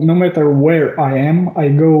go, no matter where I am, I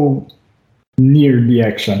go near the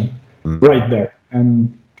action, right there,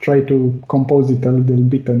 and try to compose it a little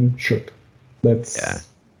bit and shoot.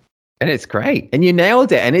 And it's great, and you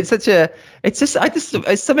nailed it. And it's something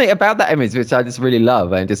about that image which I just really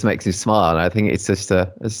love, and it just makes me smile. And I think it's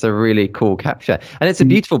a really cool capture, and it's a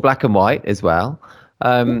beautiful black and white as well.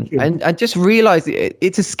 And just realize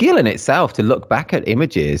it's a skill in itself to look back at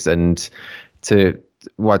images and to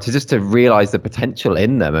realize the potential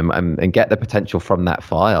in them and get the potential from that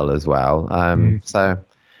file as well. So.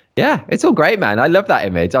 Yeah, it's all great, man. I love that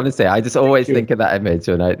image. Honestly, I just always think of that image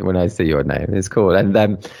when I see your name. It's cool. And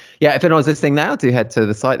yeah, if anyone's listening now, do head to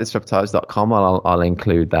the site, thisreportage.com. I'll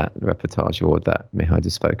include that reportage award that Mihai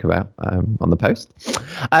just spoke about on the post.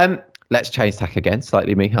 Let's change tack again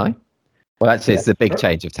slightly, Mihai. Well, actually, it's a big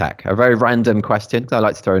change of tack. A very random question. I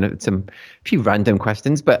like to throw in a few random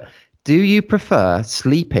questions. But do you prefer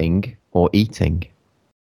sleeping or eating?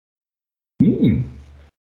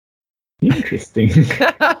 Interesting.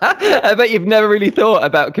 I bet you've never really thought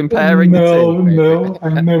about comparing the two. No,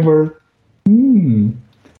 I never.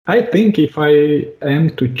 I think if I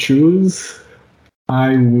am to choose,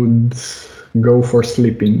 I would go for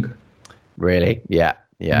sleeping. Really? Yeah.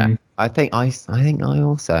 I think I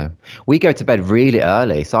also. We go to bed really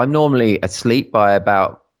early, so I'm normally asleep by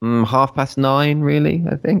about 9:30. Really,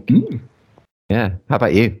 I think. Yeah. How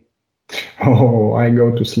about you? Oh, I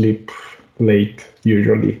go to sleep late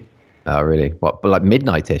usually. Oh, really? What, like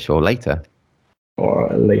midnight-ish or later? Or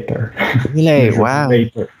later. Really? Wow.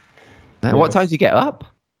 Later. Yes. What time do you get up?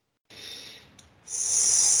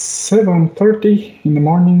 7:30 in the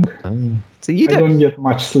morning. So I don't get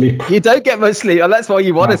much sleep. You don't get much sleep. Oh, that's why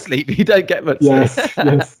you want to sleep. You don't get much sleep. Yes.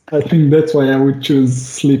 I think that's why I would choose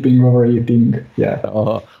sleeping over eating. Yeah.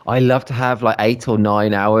 Oh, I love to have like 8 or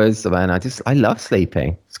 9 hours. Man, I love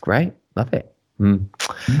sleeping. It's great. Love it.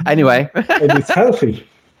 Anyway. And it's healthy.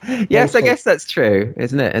 Yes, I guess that's true,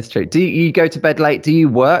 isn't it? It's true. Do you go to bed late? Do you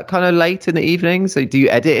work kind of late in the evenings? So do you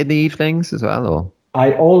edit in the evenings as well? Or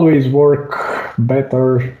I always work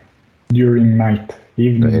better during night,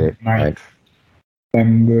 night. Right.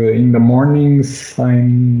 And in the mornings,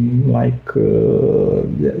 I'm like,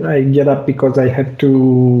 I get up because I had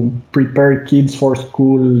to prepare kids for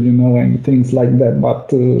school, and things like that.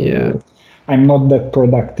 But I'm not that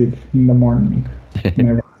productive in the morning.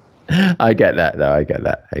 Never. I get that, though. I get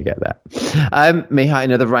that. Mihai,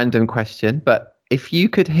 another random question, but if you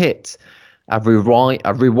could hit a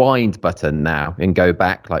rewind button now and go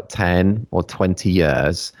back like 10 or 20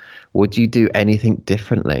 years, would you do anything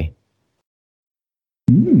differently?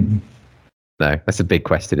 No, that's a big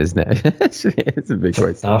question, isn't it? It's a big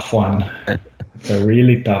question. Tough one. It's a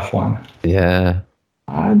really tough one. Yeah.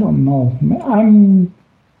 I don't know.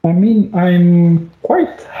 I'm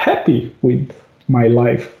quite happy with my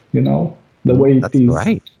life. The way it is.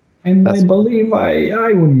 Great. And I believe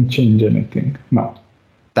I wouldn't change anything. No.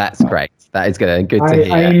 That's great. That is good to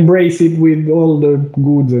hear. I embrace it with all the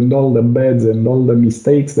goods and all the bads and all the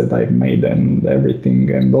mistakes that I've made and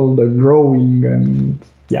everything and all the growing and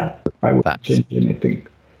I wouldn't change anything.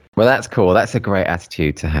 Well, that's cool. That's a great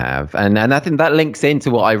attitude to have. And I think that links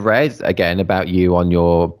into what I read again about you on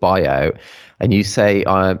your bio. And you say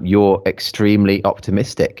you're extremely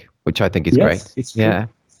optimistic, which I think is great. It's true. Yeah.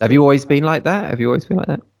 Have you always been like that?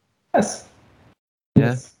 Yes.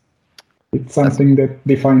 Yeah. It's something that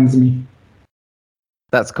defines me.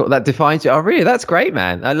 That's cool. That defines you. Oh, really? That's great,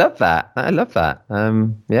 man. I love that.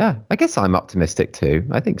 Yeah. I guess I'm optimistic too.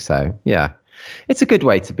 I think so. Yeah. It's a good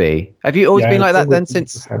way to be. Have you always been like that then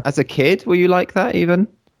since as a kid? Were you like that even?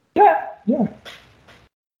 Yeah.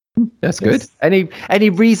 That's good. Any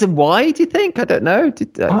reason why, do you think? I don't know.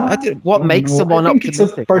 What makes someone optimistic?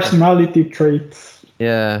 It's a personality trait.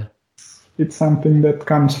 Yeah. It's something that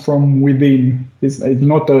comes from within. It's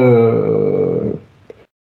not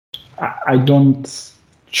I don't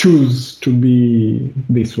choose to be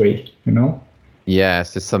this way, Yeah,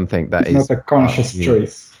 it's just something that it's not a conscious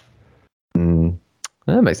choice.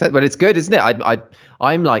 That makes sense, but it's good, isn't it?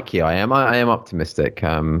 I'm like you. I am optimistic.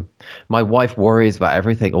 My wife worries about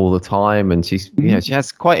everything all the time, and she's she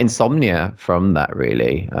has quite insomnia from that,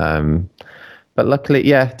 really. But luckily,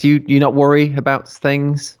 do you not worry about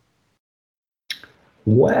things?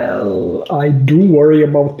 Well, I do worry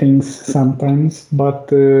about things sometimes,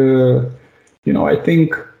 but I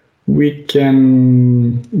think we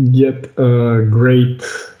can get a great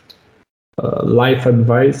life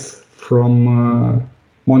advice from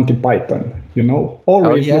Monty Python.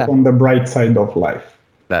 Always look on the bright side of life.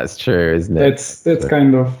 That's true, isn't it? That's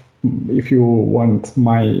kind of, if you want,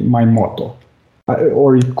 my motto,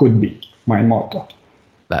 or it could be my motto.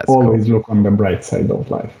 That's always cool. Look on the bright side of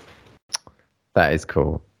life. That is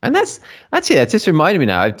cool. And that just reminded me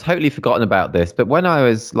now, I've totally forgotten about this, but when I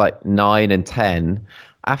was like 9 and 10,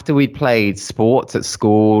 after we'd played sports at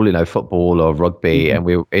school, football or rugby, and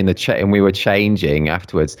we were and we were changing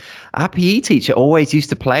afterwards, our PE teacher always used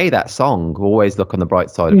to play that song, Always Look on the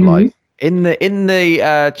Bright Side of Life, in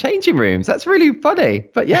the changing rooms. That's really funny.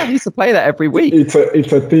 But yeah, he used to play that every week. It's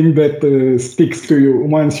a thing that sticks to you.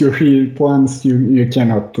 Once you hear it once, you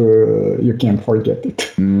can't forget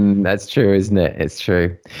it. That's true, isn't it? It's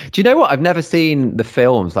true. Do you know what? I've never seen the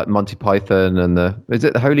films like Monty Python and is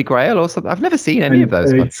it the Holy Grail or something? I've never seen any of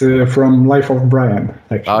those. It's from Life of Brian,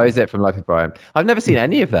 actually. Oh, is it from Life of Brian? I've never seen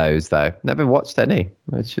any of those though. Never watched any.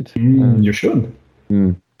 I should. You should.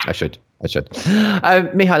 I should.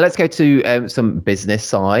 Mihai, let's go to some business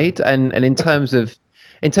side and in terms of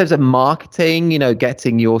marketing,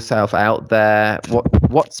 getting yourself out there.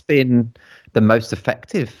 What's been the most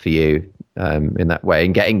effective for you in that way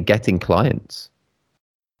and getting clients?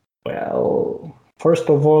 Well, first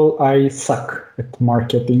of all, I suck at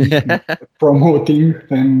marketing, promoting,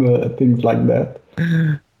 and things like that.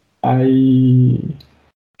 I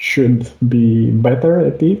should be better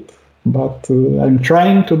at it, but I'm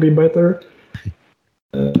trying to be better.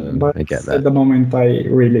 But I get that. At the moment, I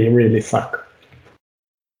really, really suck.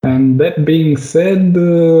 And that being said,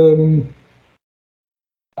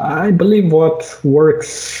 I believe what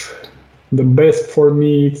works the best for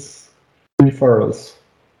me is referrals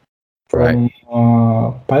from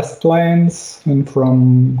past clients and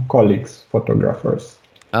from colleagues, photographers.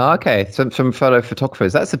 Oh, okay. So from fellow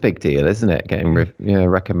photographers, that's a big deal, isn't it? Getting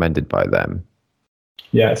recommended by them.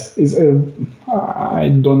 Yes, I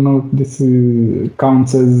don't know if this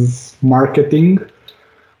counts as marketing,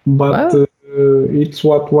 but it's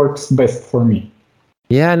what works best for me.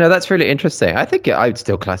 Yeah, no, that's really interesting. I think I would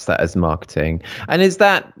still class that as marketing. And is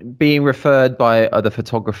that being referred by other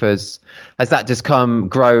photographers? Has that just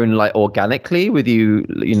grown like organically with you,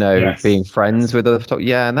 Yes. being friends with other photographers?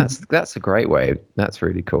 Yeah, and that's a great way. That's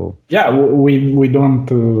really cool. Yeah, we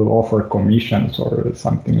don't offer commissions or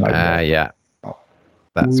something like that. Yeah,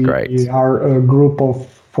 that's great. We are a group of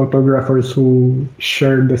photographers who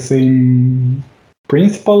share the same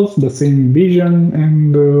principles, the same vision,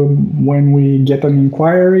 and when we get an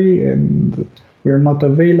inquiry and we're not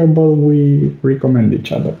available, we recommend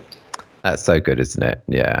each other. That's so good, isn't it?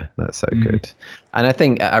 Yeah, that's so good. And I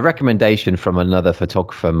think a recommendation from another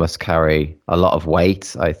photographer must carry a lot of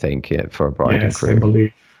weight, I think, for a bride and crew. I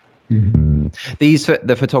believe.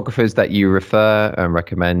 The photographers that you refer and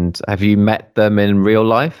recommend, have you met them in real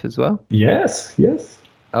life as well? Yes.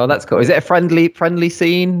 Oh, that's cool. Is it a friendly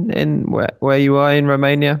scene in where you are in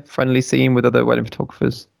Romania? Friendly scene with other wedding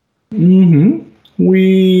photographers? We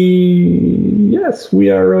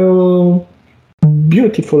are a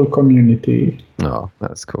beautiful community. Oh,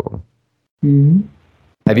 that's cool.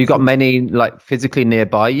 Have you got many like physically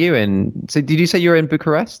nearby you? And so, did you say you're in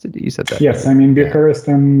Bucharest? You said that. Yes, I'm in Bucharest,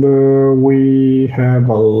 and we have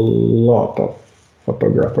a lot of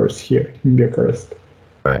photographers here in Bucharest.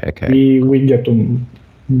 Right. Okay. We get to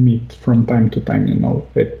meet from time to time,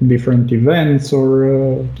 at different events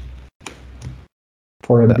or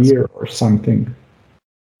for a beer or something.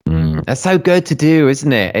 That's so good to do,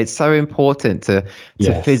 isn't it? It's so important to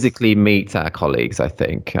physically meet our colleagues, I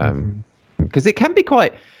think, because it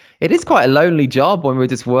is quite a lonely job when we're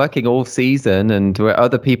just working all season and we're at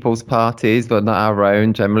other people's parties, but not our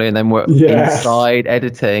own generally, and then we're inside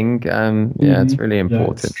editing. It's really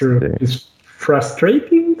important. It's true. It's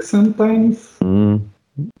frustrating sometimes.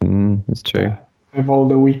 It's true. Have all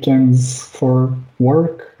the weekends for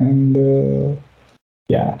work and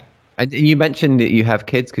And you mentioned that you have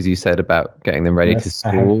kids because you said about getting them ready to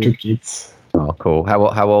school. I have 2 kids. Oh, cool.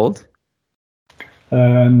 How old?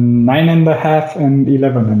 9.5 and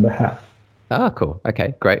 11.5. Ah, cool.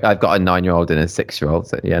 Okay, great. I've got a 9-year-old and a 6-year-old,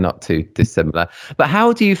 so not too dissimilar. But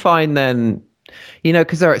how do you find then,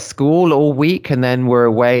 because they're at school all week and then we're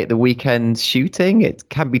away at the weekends shooting, it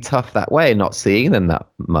can be tough that way, not seeing them that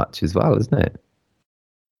much as well, isn't it?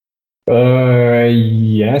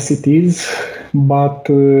 Yes, it is. But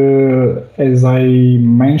as I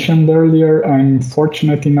mentioned earlier, I'm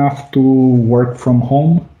fortunate enough to work from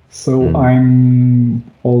home. So I'm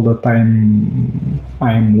all the time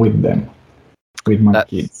I'm with them, with my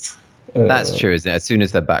kids. That's true, isn't it? As soon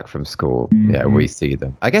as they're back from school, we see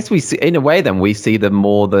them. I guess we see, in a way, then we see them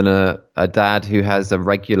more than a dad who has a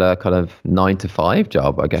regular kind of 9-to-5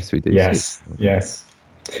 job. I guess we do. Yes.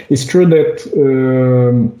 It's true that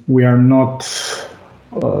we are not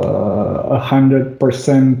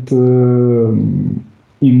 100%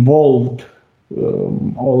 involved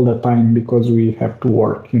all the time because we have to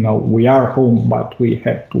work. We are home, but we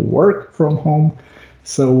have to work from home.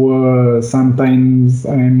 So sometimes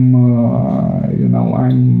I'm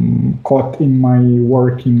caught in my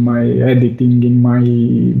work, in my editing, in my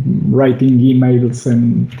writing emails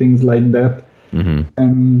and things like that. Mm-hmm.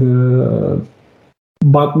 And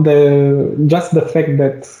but just the fact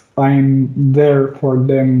that I'm there for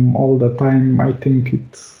them all the time, I think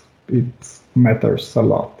it matters a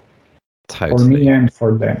lot Totally. for me and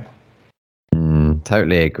for them.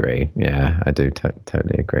 Totally agree. Yeah, I do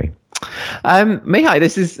totally agree. Mihai,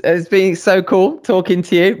 it's been so cool talking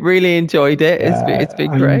to you. Really enjoyed it. It's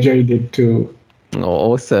been great. I enjoyed it too.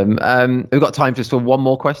 Oh, awesome. We've got time just for one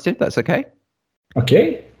more question. That's okay.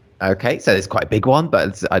 Okay. Okay, so it's quite a big one,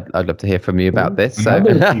 but I'd love to hear from you about this. So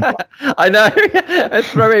I know. Let's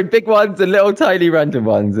throw in big ones and little tiny random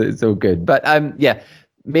ones. It's all good. But yeah,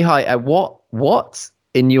 Mihai, what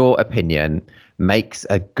in your opinion makes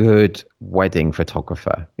a good wedding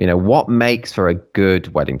photographer? What makes for a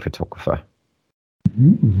good wedding photographer?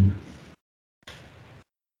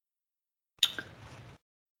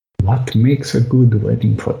 What makes a good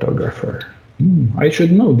wedding photographer? I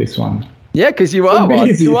should know this one. Yeah, because you are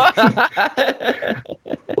one.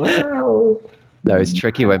 Well, no, it's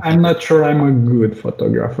tricky when I'm not sure I'm a good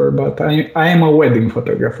photographer, but I am a wedding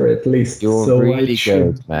photographer at least. You're really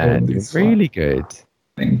good, man. You're really good.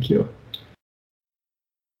 Thank you.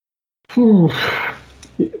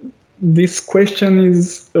 This question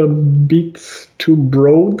is a bit too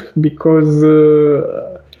broad because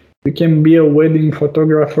you can be a wedding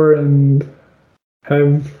photographer and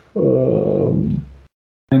have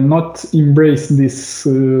and not embrace this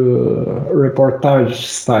reportage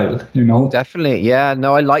style, Definitely, yeah.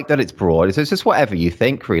 No, I like that it's broad. It's just whatever you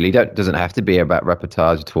think, really. Doesn't have to be about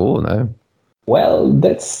reportage at all, no. Well,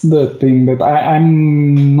 that's the thing that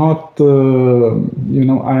I'm not,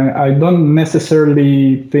 I don't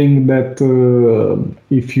necessarily think that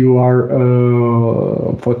if you are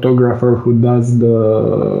a photographer who does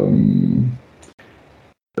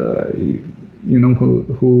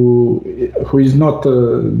who is not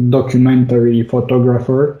a documentary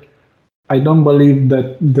photographer, I don't believe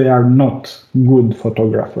that they are not good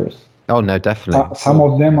photographers. Oh, no, definitely. Some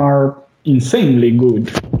of them are insanely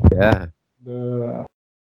good. Yeah.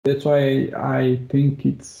 That's why I think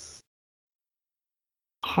it's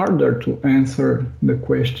harder to answer the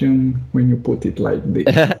question when you put it like this.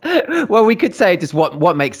 Well, we could say just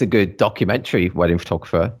what makes a good documentary wedding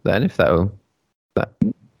photographer then, if that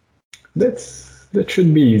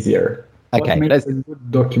should be easier. Okay, what makes a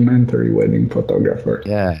good documentary wedding photographer?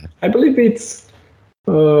 Yeah, I believe it's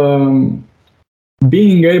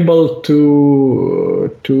being able to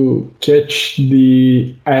catch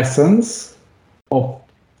the essence of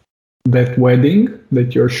that wedding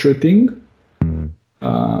that you're shooting,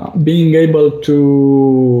 being able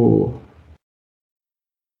to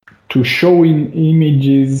show in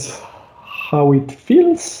images how it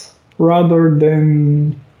feels rather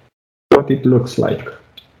than what it looks like.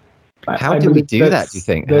 How do we do that, do you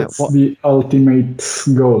think? That's the ultimate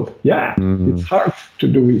goal. Yeah, it's hard to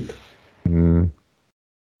do it.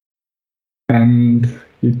 And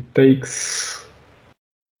it takes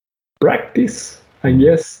practice, I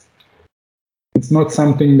guess. It's not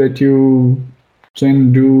something that you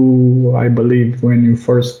can do, I believe, when you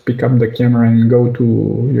first pick up the camera and go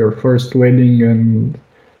to your first wedding and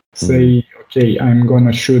say, okay, I'm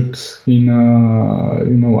gonna shoot in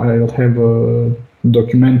I'll have a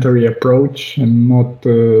documentary approach and not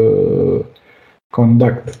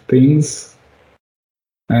conduct things.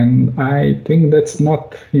 And I think that's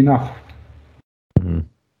not enough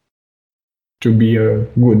to be a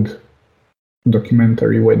good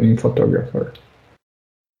documentary wedding photographer.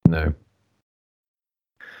 No.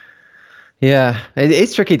 Yeah,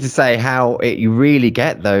 it's tricky to say how you really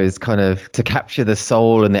get those kind of to capture the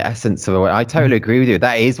soul and the essence of a wedding. I totally agree with you.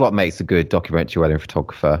 That is what makes a good documentary wedding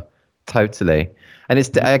photographer. Totally. And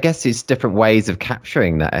I guess it's different ways of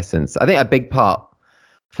capturing that essence. I think a big part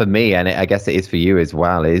for me, and I guess it is for you as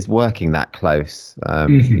well, is working that close.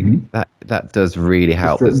 That does really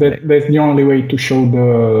help. That's the only way to show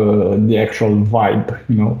the actual vibe,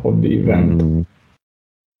 of the event.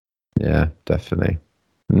 Yeah, definitely.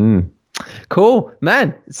 Cool,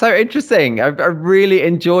 man. So interesting. I really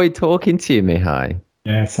enjoyed talking to you, Mihai.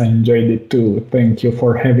 Yes, I enjoyed it too. Thank you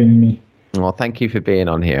for having me. Well, thank you for being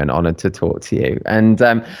on here. An honor to talk to you. And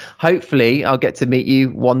hopefully I'll get to meet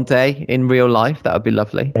you one day in real life. That would be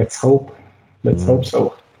lovely. Let's hope. Let's hope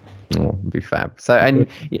so. Oh, it'd be fab. So, and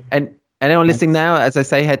Anyone listening now, as I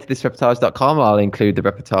say, head to thisreportage.com. I'll include the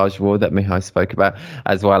reportage award that Mihai spoke about,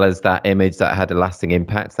 as well as that image that had a lasting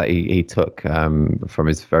impact that he took from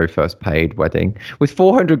his very first paid wedding. With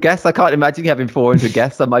 400 guests, I can't imagine having 400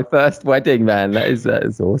 guests on my first wedding, man. That is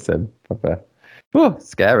awesome. Proper. Oh,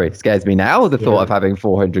 scary. Scares me now, the thought of having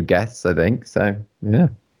 400 guests, I think. So, yeah.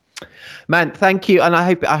 Man, thank you. And I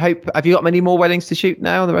hope, have you got many more weddings to shoot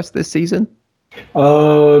now the rest of this season?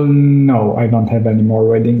 No, I don't have any more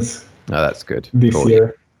weddings. Oh, that's good. This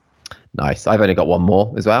year. Nice. I've only got one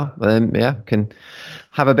more as well. Yeah, can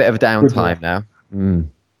have a bit of downtime now.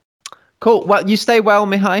 Cool. Well, you stay well,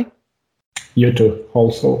 Mihai. You too,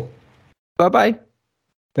 also. Bye-bye.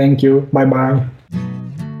 Thank you. Bye-bye.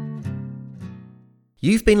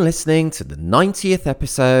 You've been listening to the 90th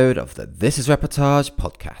episode of the This Is Reportage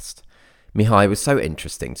podcast. Mihai was so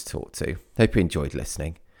interesting to talk to. Hope you enjoyed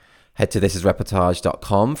listening. Head to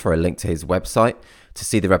thisisreportage.com for a link to his website to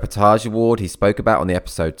see the reportage award he spoke about on the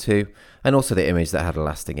episode too, and also the image that had a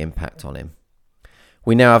lasting impact on him.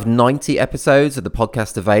 We now have 90 episodes of the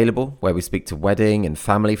podcast available, where we speak to wedding and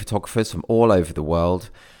family photographers from all over the world,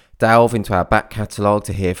 delve into our back catalogue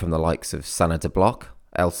to hear from the likes of Sanna de Block,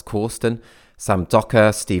 Els Corsten, Sam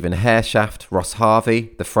Docker, Stephen Hareshaft, Ross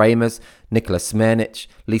Harvey, The Framers, Nicholas Smernich,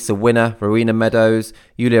 Lisa Winner, Rowena Meadows,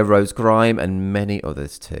 Julia Rose Grime, and many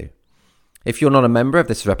others too. If you're not a member of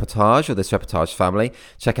This Reportage or This Reportage family,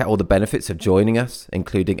 check out all the benefits of joining us,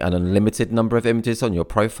 including an unlimited number of images on your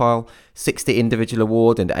profile, 60 individual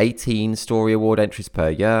award and 18 story award entries per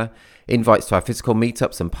year, invites to our physical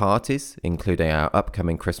meetups and parties, including our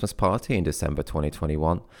upcoming Christmas party in December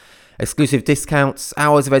 2021, exclusive discounts,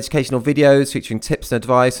 hours of educational videos featuring tips and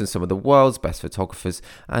advice from some of the world's best photographers,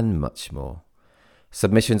 and much more.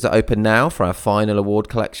 Submissions are open now for our final award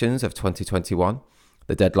collections of 2021.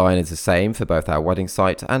 The deadline is the same for both our wedding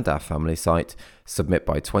site and our family site. Submit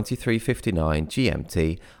by 23:59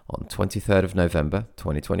 GMT on 23rd of November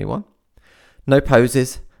 2021. No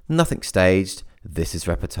poses, nothing staged. This is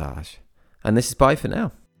Reportage. And this is bye for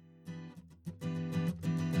now.